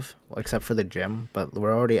off of, except for the gym. But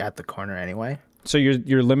we're already at the corner anyway. So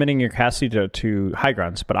you're limiting your Cassidy to high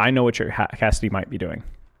grounds, but I know what your Cassidy might be doing.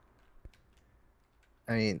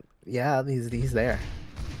 I mean, yeah, he's there.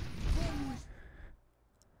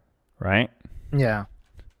 Right? Yeah.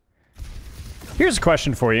 Here's a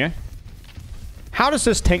question for you. How does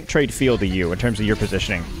this tank trade feel to you in terms of your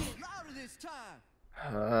positioning?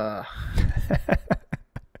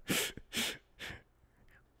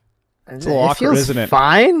 It's a little awkward, isn't it?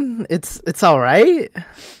 Fine. It's all right.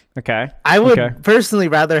 Okay. I would personally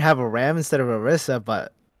rather have a Ram instead of a Orisa,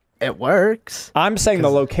 but it works. I'm saying the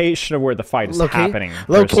location of where the fight is happening.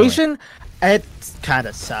 Location, it kind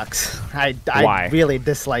of sucks. I Why? really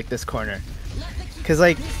dislike this corner. Because,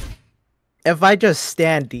 like, if I just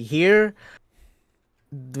stand here,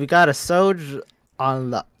 we got a Soj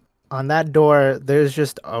on that door. There's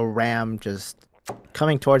just a Ram just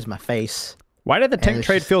coming towards my face. Why did the tank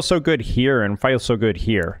trade feel so good here and feel so good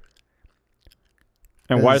here?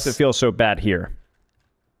 And why does it feel so bad here?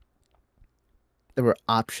 There were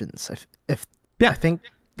options. I think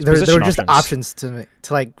there were just options to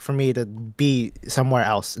like for me to be somewhere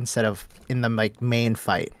else instead of in the like main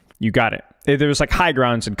fight. You got it. There was like high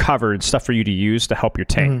grounds and cover and stuff for you to use to help your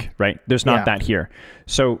tank, right? There's not that here.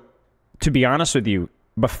 So to be honest with you,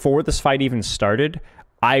 before this fight even started,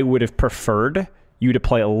 I would have preferred you to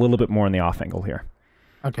play a little bit more in the off angle here.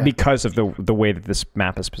 Okay. Because of the way that this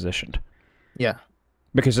map is positioned. Yeah.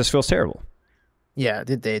 Because this feels terrible. Yeah,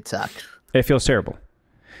 it sucked. It feels terrible.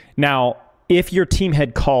 Now, if your team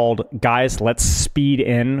had called, guys, let's speed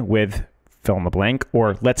in with fill in the blank,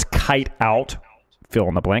 or let's kite out fill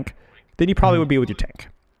in the blank, then you probably would be with your tank.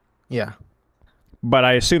 Yeah. But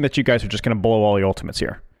I assume that you guys are just going to blow all the ultimates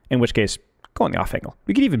here, in which case, go on the off angle.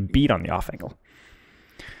 We could even beat on the off angle.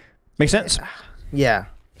 Make sense? Yeah.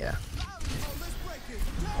 Yeah.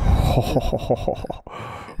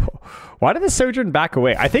 Why did the Sojourn back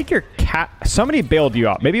away? I think your cat... Somebody bailed you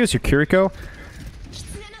out. Maybe it was your Kiriko.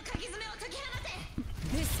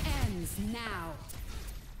 This ends now.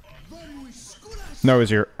 No, it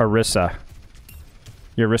was your Orisa.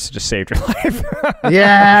 Your Orisa just saved your life.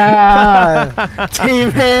 Yeah!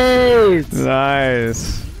 Teammates!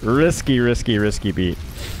 Nice. Risky, risky, risky beat.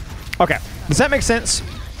 Okay. Does that make sense?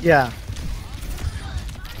 Yeah.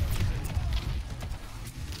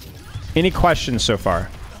 Any questions so far?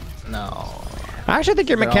 No. I actually think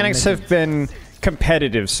your They're all mechanics have minions. been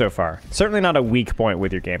competitive so far. Certainly not a weak point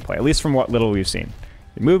with your gameplay, at least from what little we've seen.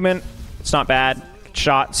 Your movement, it's not bad.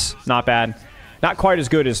 Shots, not bad. Not quite as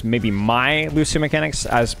good as maybe my Lucio mechanics,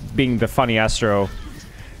 as being the funny Astro.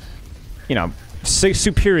 You know,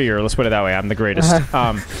 superior. Let's put it that way. I'm the greatest.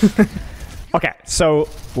 Okay, so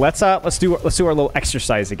let's do our little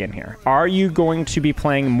exercise again here. Are you going to be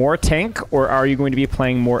playing more tank, or are you going to be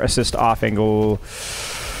playing more assist off angle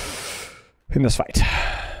in this fight?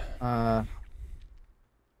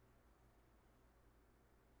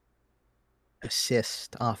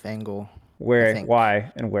 Assist off angle. Where, think.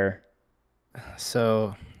 why, and where?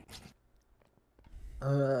 So,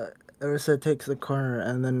 Ursa takes the corner,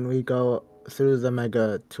 and then we go through the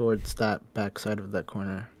mega towards that backside of that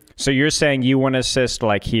corner. So you're saying you want to assist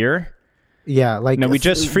like here? Yeah, like No, we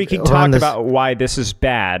just freaking around talked this- about why this is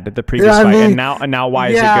bad the previous Yeah, I fight, mean, and now why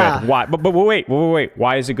is it yeah. good? Why? But wait.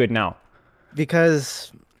 Why is it good now?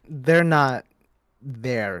 because they're not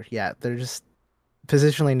there yet. They're just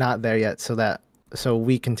positionally not there yet, so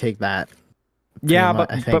we can take that. Yeah, much,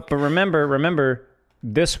 I but think. remember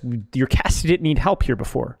this. Your Cassie didn't need help here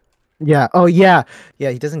before. Yeah. Oh yeah. Yeah.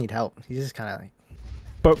 He doesn't need help. He's just kind of like.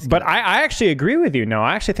 But I actually agree with you. No,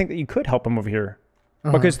 I actually think that you could help him over here.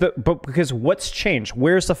 Because what's changed?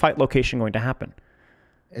 Where's the fight location going to happen?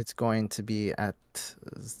 It's going to be at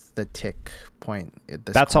the tick point. At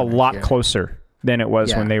this That's a corner lot here. closer than it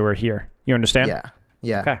was Yeah. when they were here. You understand? Yeah.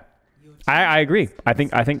 Yeah. Okay. I agree. I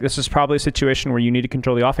think this is probably a situation where you need to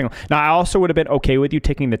control the off angle. Now, I also would have been okay with you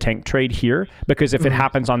taking the tank trade here, because if it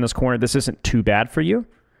happens on this corner, this isn't too bad for you.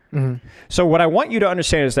 So what I want you to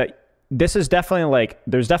understand is that this is definitely like,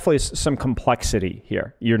 there's definitely some complexity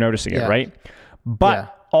here. You're noticing it, right?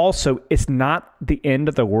 But also, it's not the end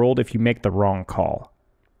of the world if you make the wrong call.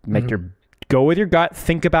 Go with your gut,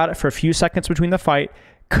 think about it for a few seconds between the fight,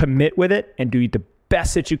 commit with it, and do the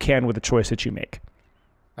best that you can with the choice that you make.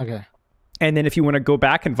 Okay. And then if you want to go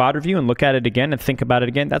back and VOD review and look at it again and think about it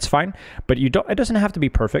again, that's fine. But you don't. It doesn't have to be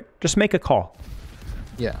perfect. Just make a call.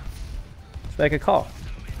 Yeah. Just make a call.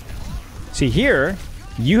 See, here,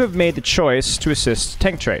 you have made the choice to assist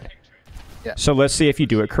tank trade. Yeah. So let's see if you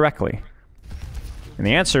do it correctly. And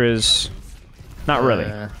the answer is not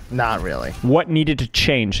really. Not really. What needed to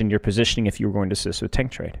change in your positioning if you were going to assist with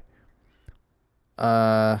tank trade?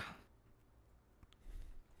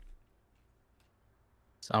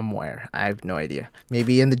 Somewhere. I have no idea.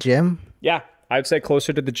 Maybe in the gym? Yeah, I'd say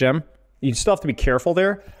closer to the gem. You still have to be careful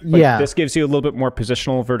there. But Yeah. This gives you a little bit more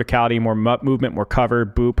positional verticality, more movement, more cover,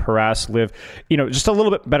 boop, harass, live. You know, just a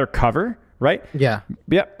little bit better cover, right? Yeah.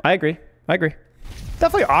 Yeah, I agree.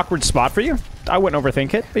 Definitely an awkward spot for you. I wouldn't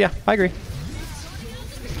overthink it, but yeah, I agree.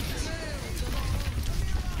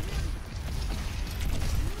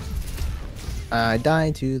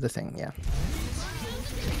 Die to the thing, yeah.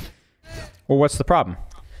 Well, what's the problem?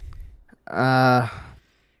 Where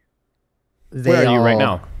Where are you right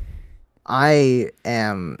now? I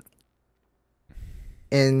am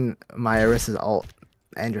in my Orisa's ult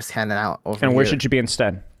and just handing out over And where here. should you be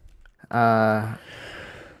instead?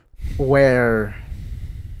 Where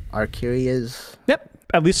Arcuri is. Yep,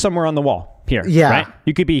 at least somewhere on the wall here. Yeah. Right?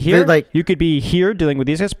 You could be here. Like- you could be here dealing with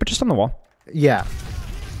these guys, but just on the wall. Yeah.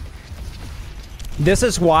 This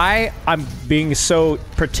is why I'm being so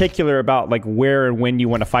particular about like where and when you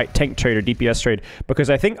want to fight tank trade or DPS trade, because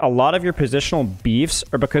I think a lot of your positional beefs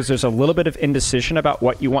are because there's a little bit of indecision about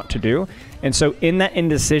what you want to do. And so in that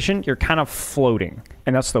indecision, you're kind of floating.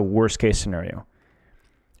 And that's the worst case scenario.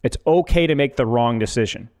 It's okay to make the wrong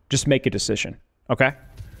decision. Just make a decision. Okay?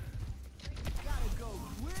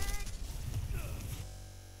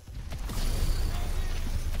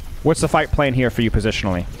 What's the fight plan here for you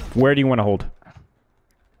positionally? Where do you want to hold?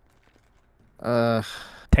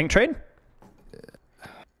 Tank trade?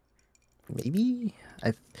 Maybe.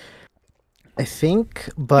 I think,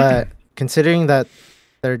 but considering that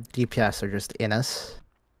their DPS are just in us,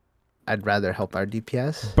 I'd rather help our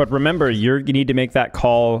DPS. But remember, you need to make that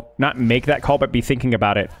call, not make that call, but be thinking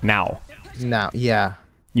about it now. Now, yeah.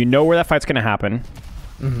 You know where that fight's going to happen.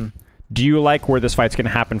 Mm-hmm. Do you like where this fight's going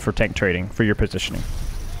to happen for tank trading, for your positioning?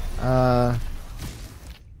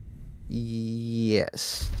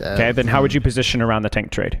 Yes. Okay, then how would you position around the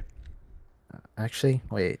tank trade? Actually,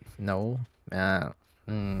 wait, no.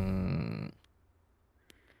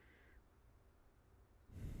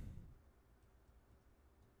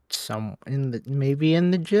 Some maybe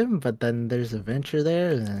in the gym, but then there's a venture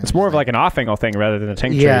there. It's more of like an off-angle thing rather than a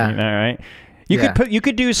tank Yeah. trading, all right? You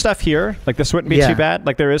could do stuff here, like this wouldn't be Yeah. too bad.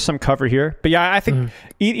 Like there is some cover here, but yeah, I think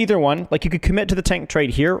either one. Like you could commit to the tank trade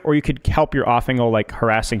here, or you could help your off-angle like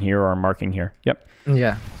harassing here or marking here. Yep.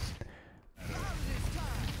 Yeah.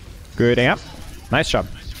 Good amp. Nice job.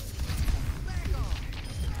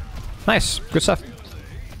 Nice. Good stuff.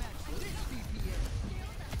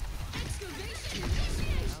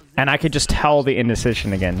 And I could just tell the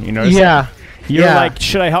indecision again. You notice? Yeah. You're Yeah. like,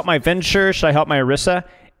 should I help my Venture? Should I help my Orisa?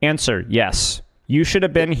 Answer, yes. You should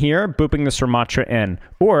have been here booping the Sumatra in.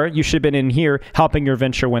 Or you should have been in here helping your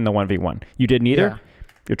Venture win the 1v1. You did neither? Yeah.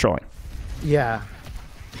 You're trolling. Yeah.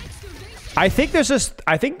 I think there's this,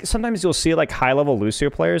 I think sometimes you'll see like high-level Lucio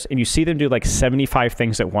players and you see them do like 75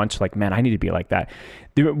 things at once. You're like, man, I need to be like that.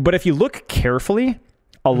 But if you look carefully,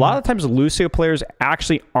 a lot of times Lucio players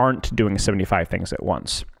actually aren't doing 75 things at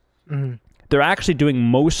once. They're actually doing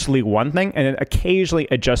mostly one thing and then occasionally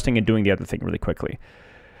adjusting and doing the other thing really quickly.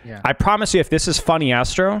 Yeah. I promise you, if this is Funny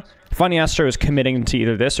Astro is committing to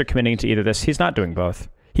either this or committing to either this. He's not doing both.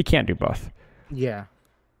 He can't do both. Yeah.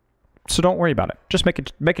 So don't worry about it. Just make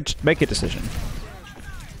a decision.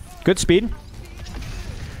 Good speed.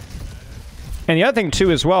 And the other thing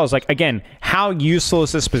too as well is like, again, how useful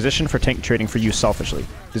is this position for tank trading for you selfishly?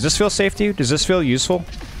 Does this feel safe to you? Does this feel useful?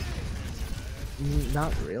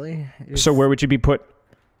 Not really. So where would you be put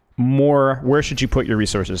more, where should you put your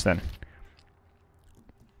resources then?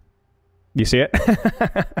 You see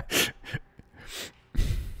it?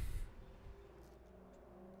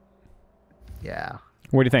 Yeah.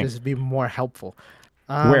 What do you think? This would be more helpful.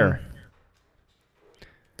 Where?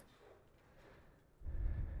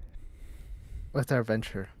 With our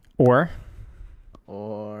venture Or?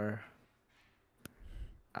 or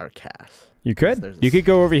our cast. You could. There's You could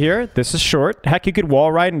go over here. This is short. Heck, you could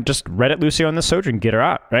wall ride and just Reddit Lucio on the Sojourn and get her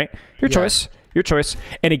out, right? Your Yeah. choice. Your choice.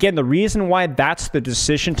 And again, the reason why that's the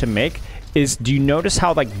decision to make is, do you notice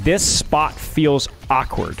how like this spot feels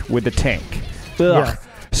awkward with the tank? Ugh. Yeah.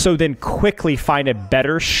 So then quickly find a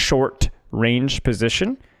better short range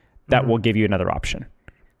position that will give you another option.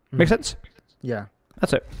 Make sense? Yeah.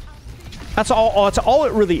 That's it. That's all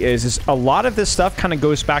it really is a lot of this stuff kind of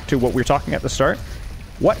goes back to what we were talking at the start.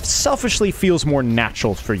 What selfishly feels more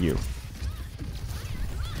natural for you?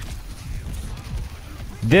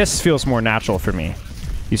 This feels more natural for me.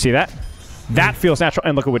 You see that? That feels natural.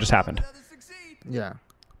 And look at what just happened. Yeah.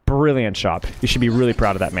 Brilliant job. You should be really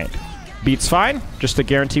proud of that, mate. Beat's fine. Just to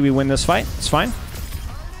guarantee we win this fight. It's fine.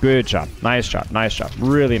 Good job. Nice job. Nice job.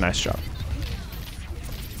 Really nice job.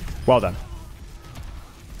 Well done.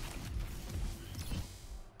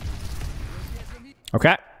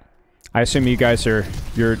 Okay. I assume you guys you're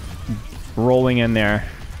rolling in there.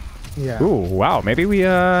 Yeah. Ooh, wow. Maybe we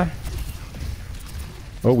oh,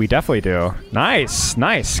 we definitely do. Nice,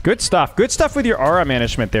 nice. Good stuff. Good stuff with your aura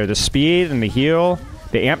management there. The speed and the heal,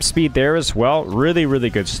 the amp speed there as well. Really, really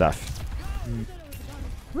good stuff.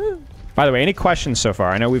 By the way, any questions so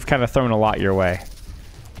far? I know we've kind of thrown a lot your way.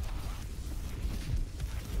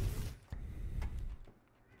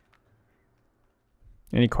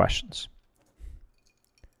 Any questions?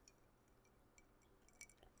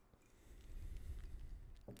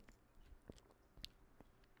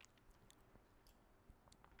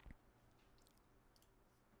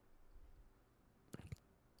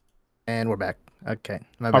 And we're back. Okay.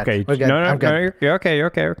 My bad. Okay. We're good. No, I'm good. you're okay. You're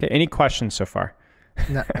okay. You're okay. Any questions so far?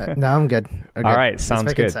 No, no, I'm good. We're All good. right. It's Sounds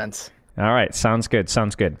making good. sense. All right. Sounds good.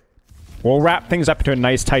 Sounds good. We'll wrap things up into a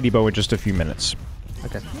nice tidy bow in just a few minutes.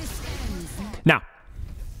 Okay. Now,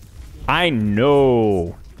 I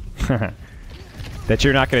know that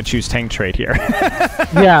you're not going to choose tank trade here.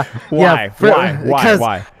 Yeah. Why? Yeah, Why? because,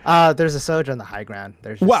 Why? There's a Sojourn on the high ground.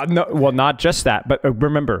 There's just, Well, no, well, not just that, but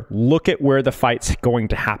remember, look at where the fight's going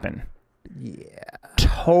to happen. yeah.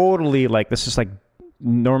 Totally, like this is like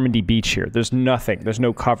Normandy Beach here. There's nothing. There's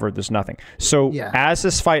no cover. There's nothing. So Yeah. as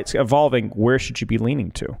this fight's evolving, where should you be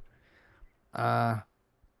leaning to? That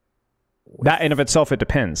in of itself, it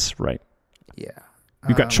depends, right? Yeah.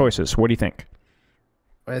 You've got choices. What do you think?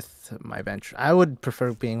 With my venture. I would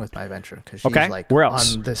prefer being with my venture because she's Okay, like where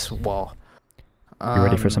else? on this wall. You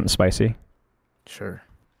ready for something spicy? Sure.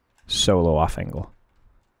 Solo off angle.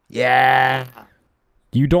 Yeah.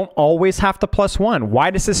 You don't always have to +1.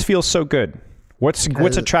 Why does this feel so good? What's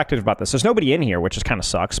attractive about this? There's nobody in here, which kind of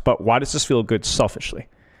sucks, but why does this feel good selfishly?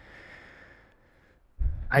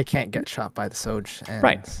 I can't get shot by the Soj. And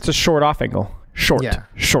Right. It's a short off angle. Short. Yeah.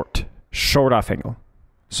 Short off angle.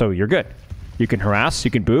 So you're good. You can harass,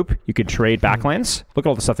 you can boop, you can trade backlands. Look at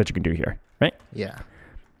all the stuff that you can do here, right? Yeah.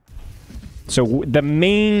 So the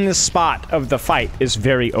main spot of the fight is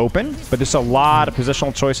very open, but there's a lot of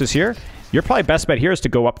positional choices here. Your probably best bet here is to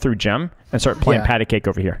go up through gem and start playing patty cake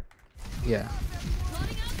over here. Yeah.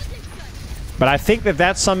 But I think that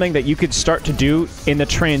that's something that you could start to do in the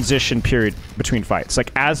transition period between fights.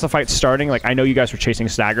 Like, as the fight's starting, like, I know you guys were chasing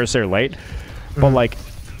staggers there late, but, like,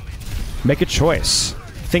 make a choice.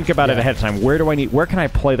 Think about it ahead of time. Where can I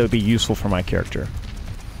play that would be useful for my character?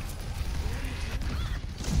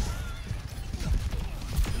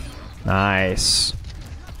 Nice.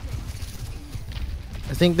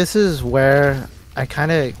 I think this is where I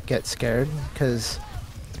kind of get scared because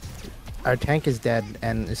our tank is dead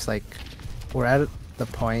and it's like we're at the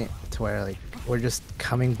point to where like we're just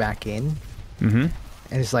coming back in. And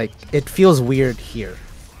it's like it feels weird here.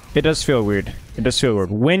 It does feel weird. It does feel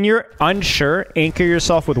weird. When you're unsure, anchor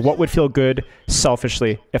yourself with what would feel good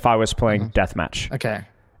selfishly if I was playing deathmatch. Okay.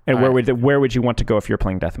 And where would you want to go if you're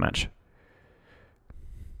playing deathmatch?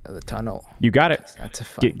 The tunnel. You got it. That's a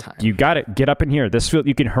fun time. You got it. Get up in here. This field,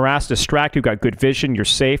 you can harass, distract. You've got good vision. You're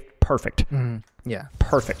safe. Perfect. Yeah.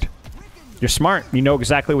 Perfect. You're smart. You know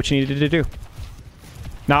exactly what you needed to do.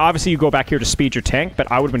 Now, obviously, you go back here to speed your tank,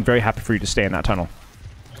 but I would have been very happy for you to stay in that tunnel.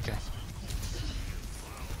 Okay.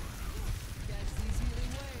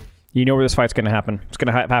 You know where this fight's going to happen. It's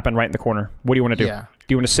going to happen right in the corner. What do you want to do? Yeah. Do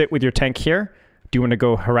you want to sit with your tank here? Do you want to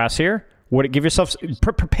go harass here? Give yourself,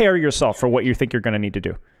 prepare yourself for what you think you're going to need to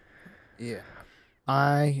do. Yeah.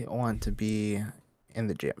 I want to be in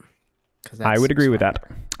the gym. I would agree with that.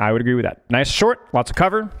 I would agree with that. Nice short, lots of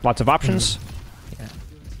cover, lots of options. Yeah.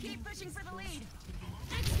 Keep pushing for the lead.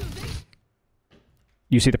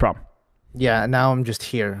 You see the problem. Yeah, now I'm just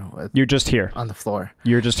here. You're just here. On the floor.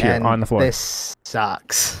 You're just here and on the floor. This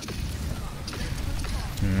sucks.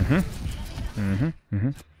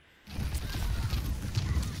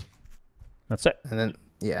 That's it. And then,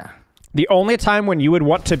 yeah. The only time when you would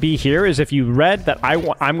want to be here is if you read that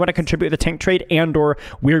I'm going to contribute the tank trade and or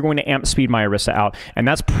we're going to amp speed my Orisa out. And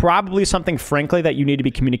that's probably something, frankly, that you need to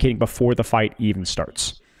be communicating before the fight even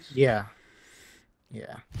starts. Yeah.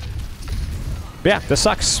 Yeah. But yeah, this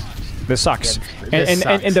sucks. This sucks. Yeah, this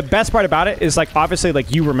sucks. And the best part about it is, like, obviously,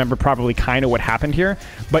 like, you remember probably kind of what happened here.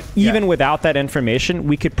 But even without that information,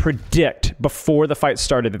 we could predict before the fight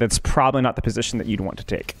started that that's probably not the position that you'd want to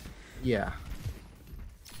take. Yeah.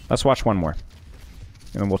 Let's watch one more,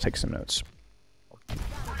 and then we'll take some notes.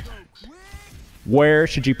 Where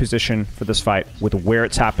should you position for this fight with where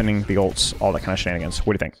it's happening, the ults, all that kind of shenanigans?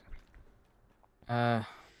 What do you think? I'm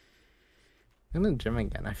in the gym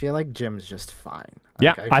again. I feel like gym is just fine.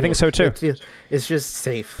 Yeah, Like, I think so too. It's just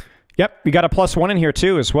safe. Yep, we got a +1 in here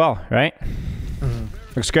too as well, right?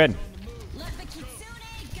 Looks good.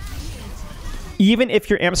 Even if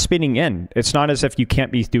you're amp speeding in, it's not as if you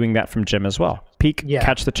can't be doing that from gym as well. Peek,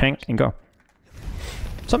 catch the tank, and go.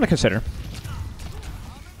 Something to consider.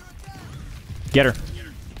 Get her.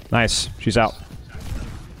 Nice. She's out.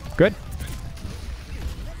 Good.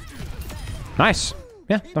 Nice.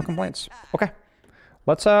 Yeah, no complaints. Okay.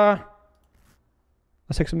 Let's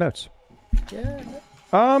take some notes. Yeah.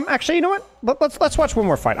 Actually, you know what? Let's watch one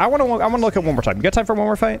more fight. I want to look at one more time. You got time for one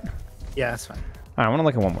more fight? Yeah, that's fine. All right, I want to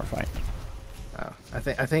look at one more fight. Oh, I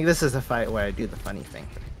think this is the fight where I do the funny thing.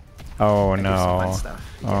 Oh I do some fun no.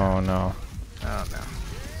 stuff. Oh no. Oh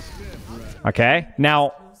no. Okay.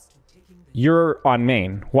 Now you're on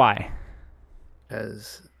main. Why?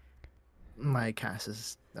 Because my cast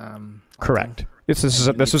is Correct. This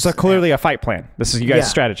was clearly a fight plan. This is you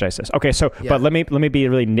guys strategize this. Okay, so but let me be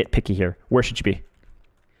really nitpicky here. Where should you be?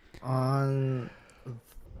 On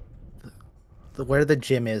where the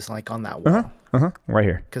gym is, like on that wall. Right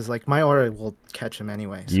here. Because like my aura will catch him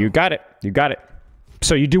anyway. So. You got it. You got it.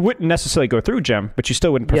 So you wouldn't necessarily go through gem, but you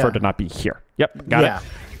still wouldn't prefer to not be here. Yep. Got it.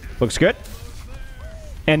 Looks good.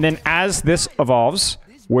 And then as this evolves,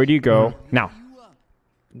 where do you go now?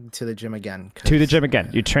 To the gym again. To the gym again.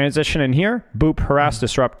 You transition in here. Boop, harass,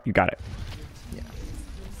 disrupt. You got it. Yeah.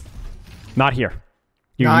 Not here.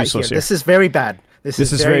 You're not useless here. This is very bad. This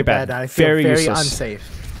is very bad. I feel very useless.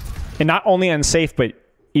 unsafe. And not only unsafe, but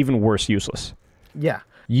even worse, useless. Yeah.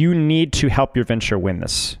 You need to help your venture win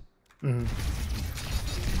this. And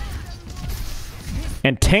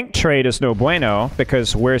tank trade is no bueno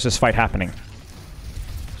because where's this fight happening?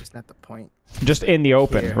 Just at the point. Just in the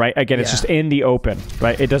open, Here. right? Again, it's Yeah. just in the open,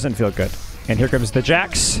 right? It doesn't feel good. And here comes the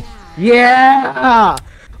Jax. Yeah!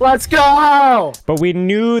 Let's go! But we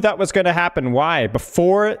knew that was going to happen. Why?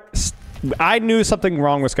 I knew something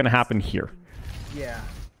wrong was going to happen here. Yeah.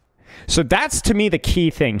 So that's, to me, the key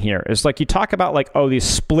thing here. Is like you talk about like, oh, these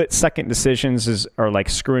split-second decisions are like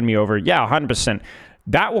screwing me over. Yeah, 100%.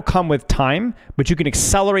 That will come with time, but you can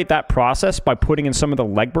accelerate that process by putting in some of the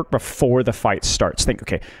legwork before the fight starts. Think,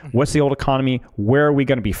 okay, what's the old economy? Where are we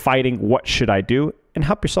going to be fighting? What should I do? And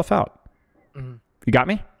help yourself out. You got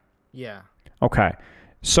me? Yeah. Okay.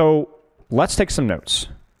 So let's take some notes.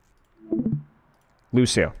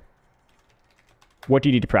 Lucio, what do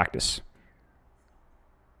you need to practice?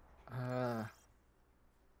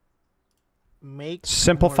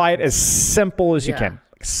 Simplify it as simple as you can.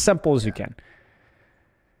 Simple as you can.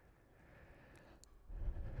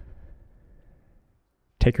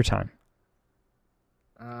 Take your time.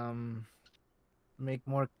 Make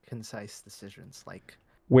more concise decisions. Like.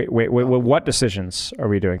 Wait. What decisions are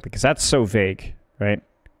we doing? Because that's so vague, right?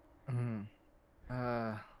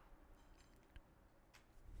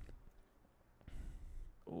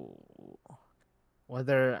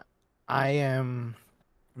 Whether I am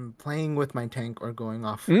playing with my tank or going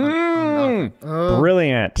off. Oh.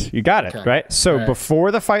 Brilliant. You got it, Okay. right? So Right.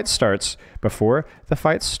 before the fight starts,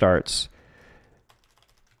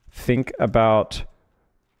 think about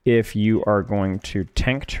if you are going to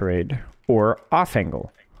tank trade or off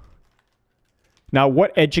angle. Now,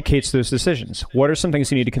 what educates those decisions? What are some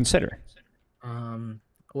things you need to consider?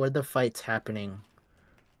 Where the fight's happening.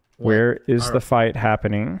 Where is the fight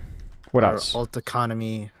happening? What Our else? alt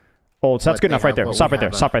economy. Oh, so that's what good they enough right have, there. what Stop we right there.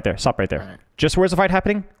 have, Stop right there. Stop right there. Alright. Just where's the fight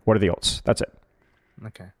happening? What are the alts? That's it.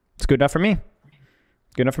 Okay. It's good enough for me.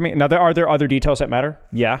 Good enough for me. Now, are there other details that matter?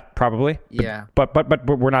 Yeah, probably. Yeah. But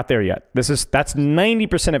we're not there yet. That's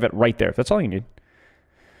 90% of it right there. That's all you need.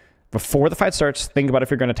 Before the fight starts, think about if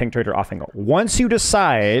you're going to tank trade or off angle. Once you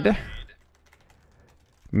decide,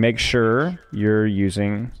 make sure you're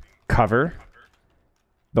using cover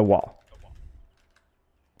the wall.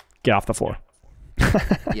 Get off the floor.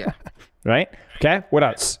 Yeah. Right? Okay. What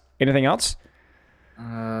else? Anything else?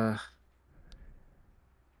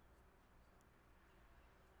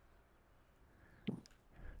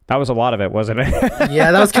 That was a lot of it, wasn't it?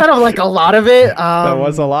 Yeah, that was kind of like a lot of it. That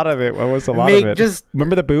was a lot of it. That was a lot of it.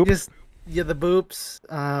 Remember the boop? The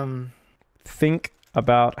boops. Think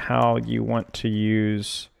about how you want to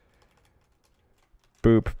use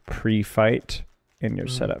boop pre-fight in your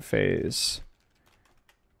setup phase.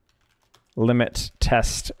 Limit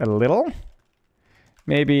test a little.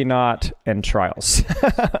 Maybe not in trials.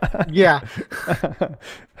 Yeah.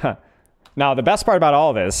 Now, the best part about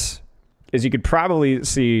all this is you could probably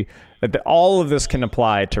see that all of this can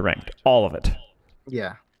apply to ranked. All of it.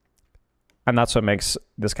 Yeah. And that's what makes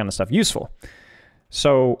this kind of stuff useful.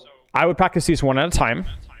 So I would practice these one at a time.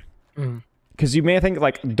 Because you may think,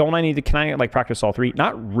 like, can I like practice all three?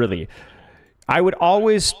 Not really. I would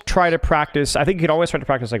always try to practice. I think you could always try to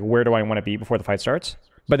practice, like, where do I want to be before the fight starts?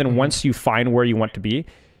 But then once you find where you want to be,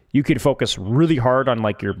 you could focus really hard on,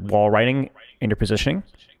 like, your wall riding and your positioning.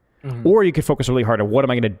 Or you could focus really hard on what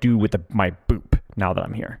am I going to do with my boop now that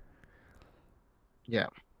I'm here. Yeah.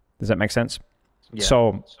 Does that make sense? Yeah.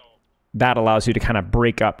 So that allows you to kind of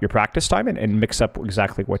break up your practice time and mix up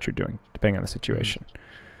exactly what you're doing, depending on the situation.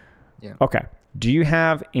 Yeah. Okay. Do you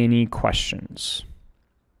have any questions?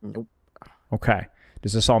 Nope. Okay.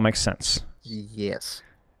 Does this all make sense? Yes.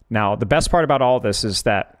 Now, the best part about all this is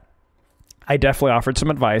that I definitely offered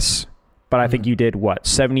some advice, but I think you did what?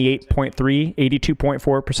 78.3,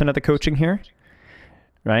 82.4% of the coaching here,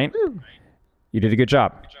 right? You did a good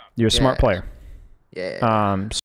job. You're a smart player. Yeah.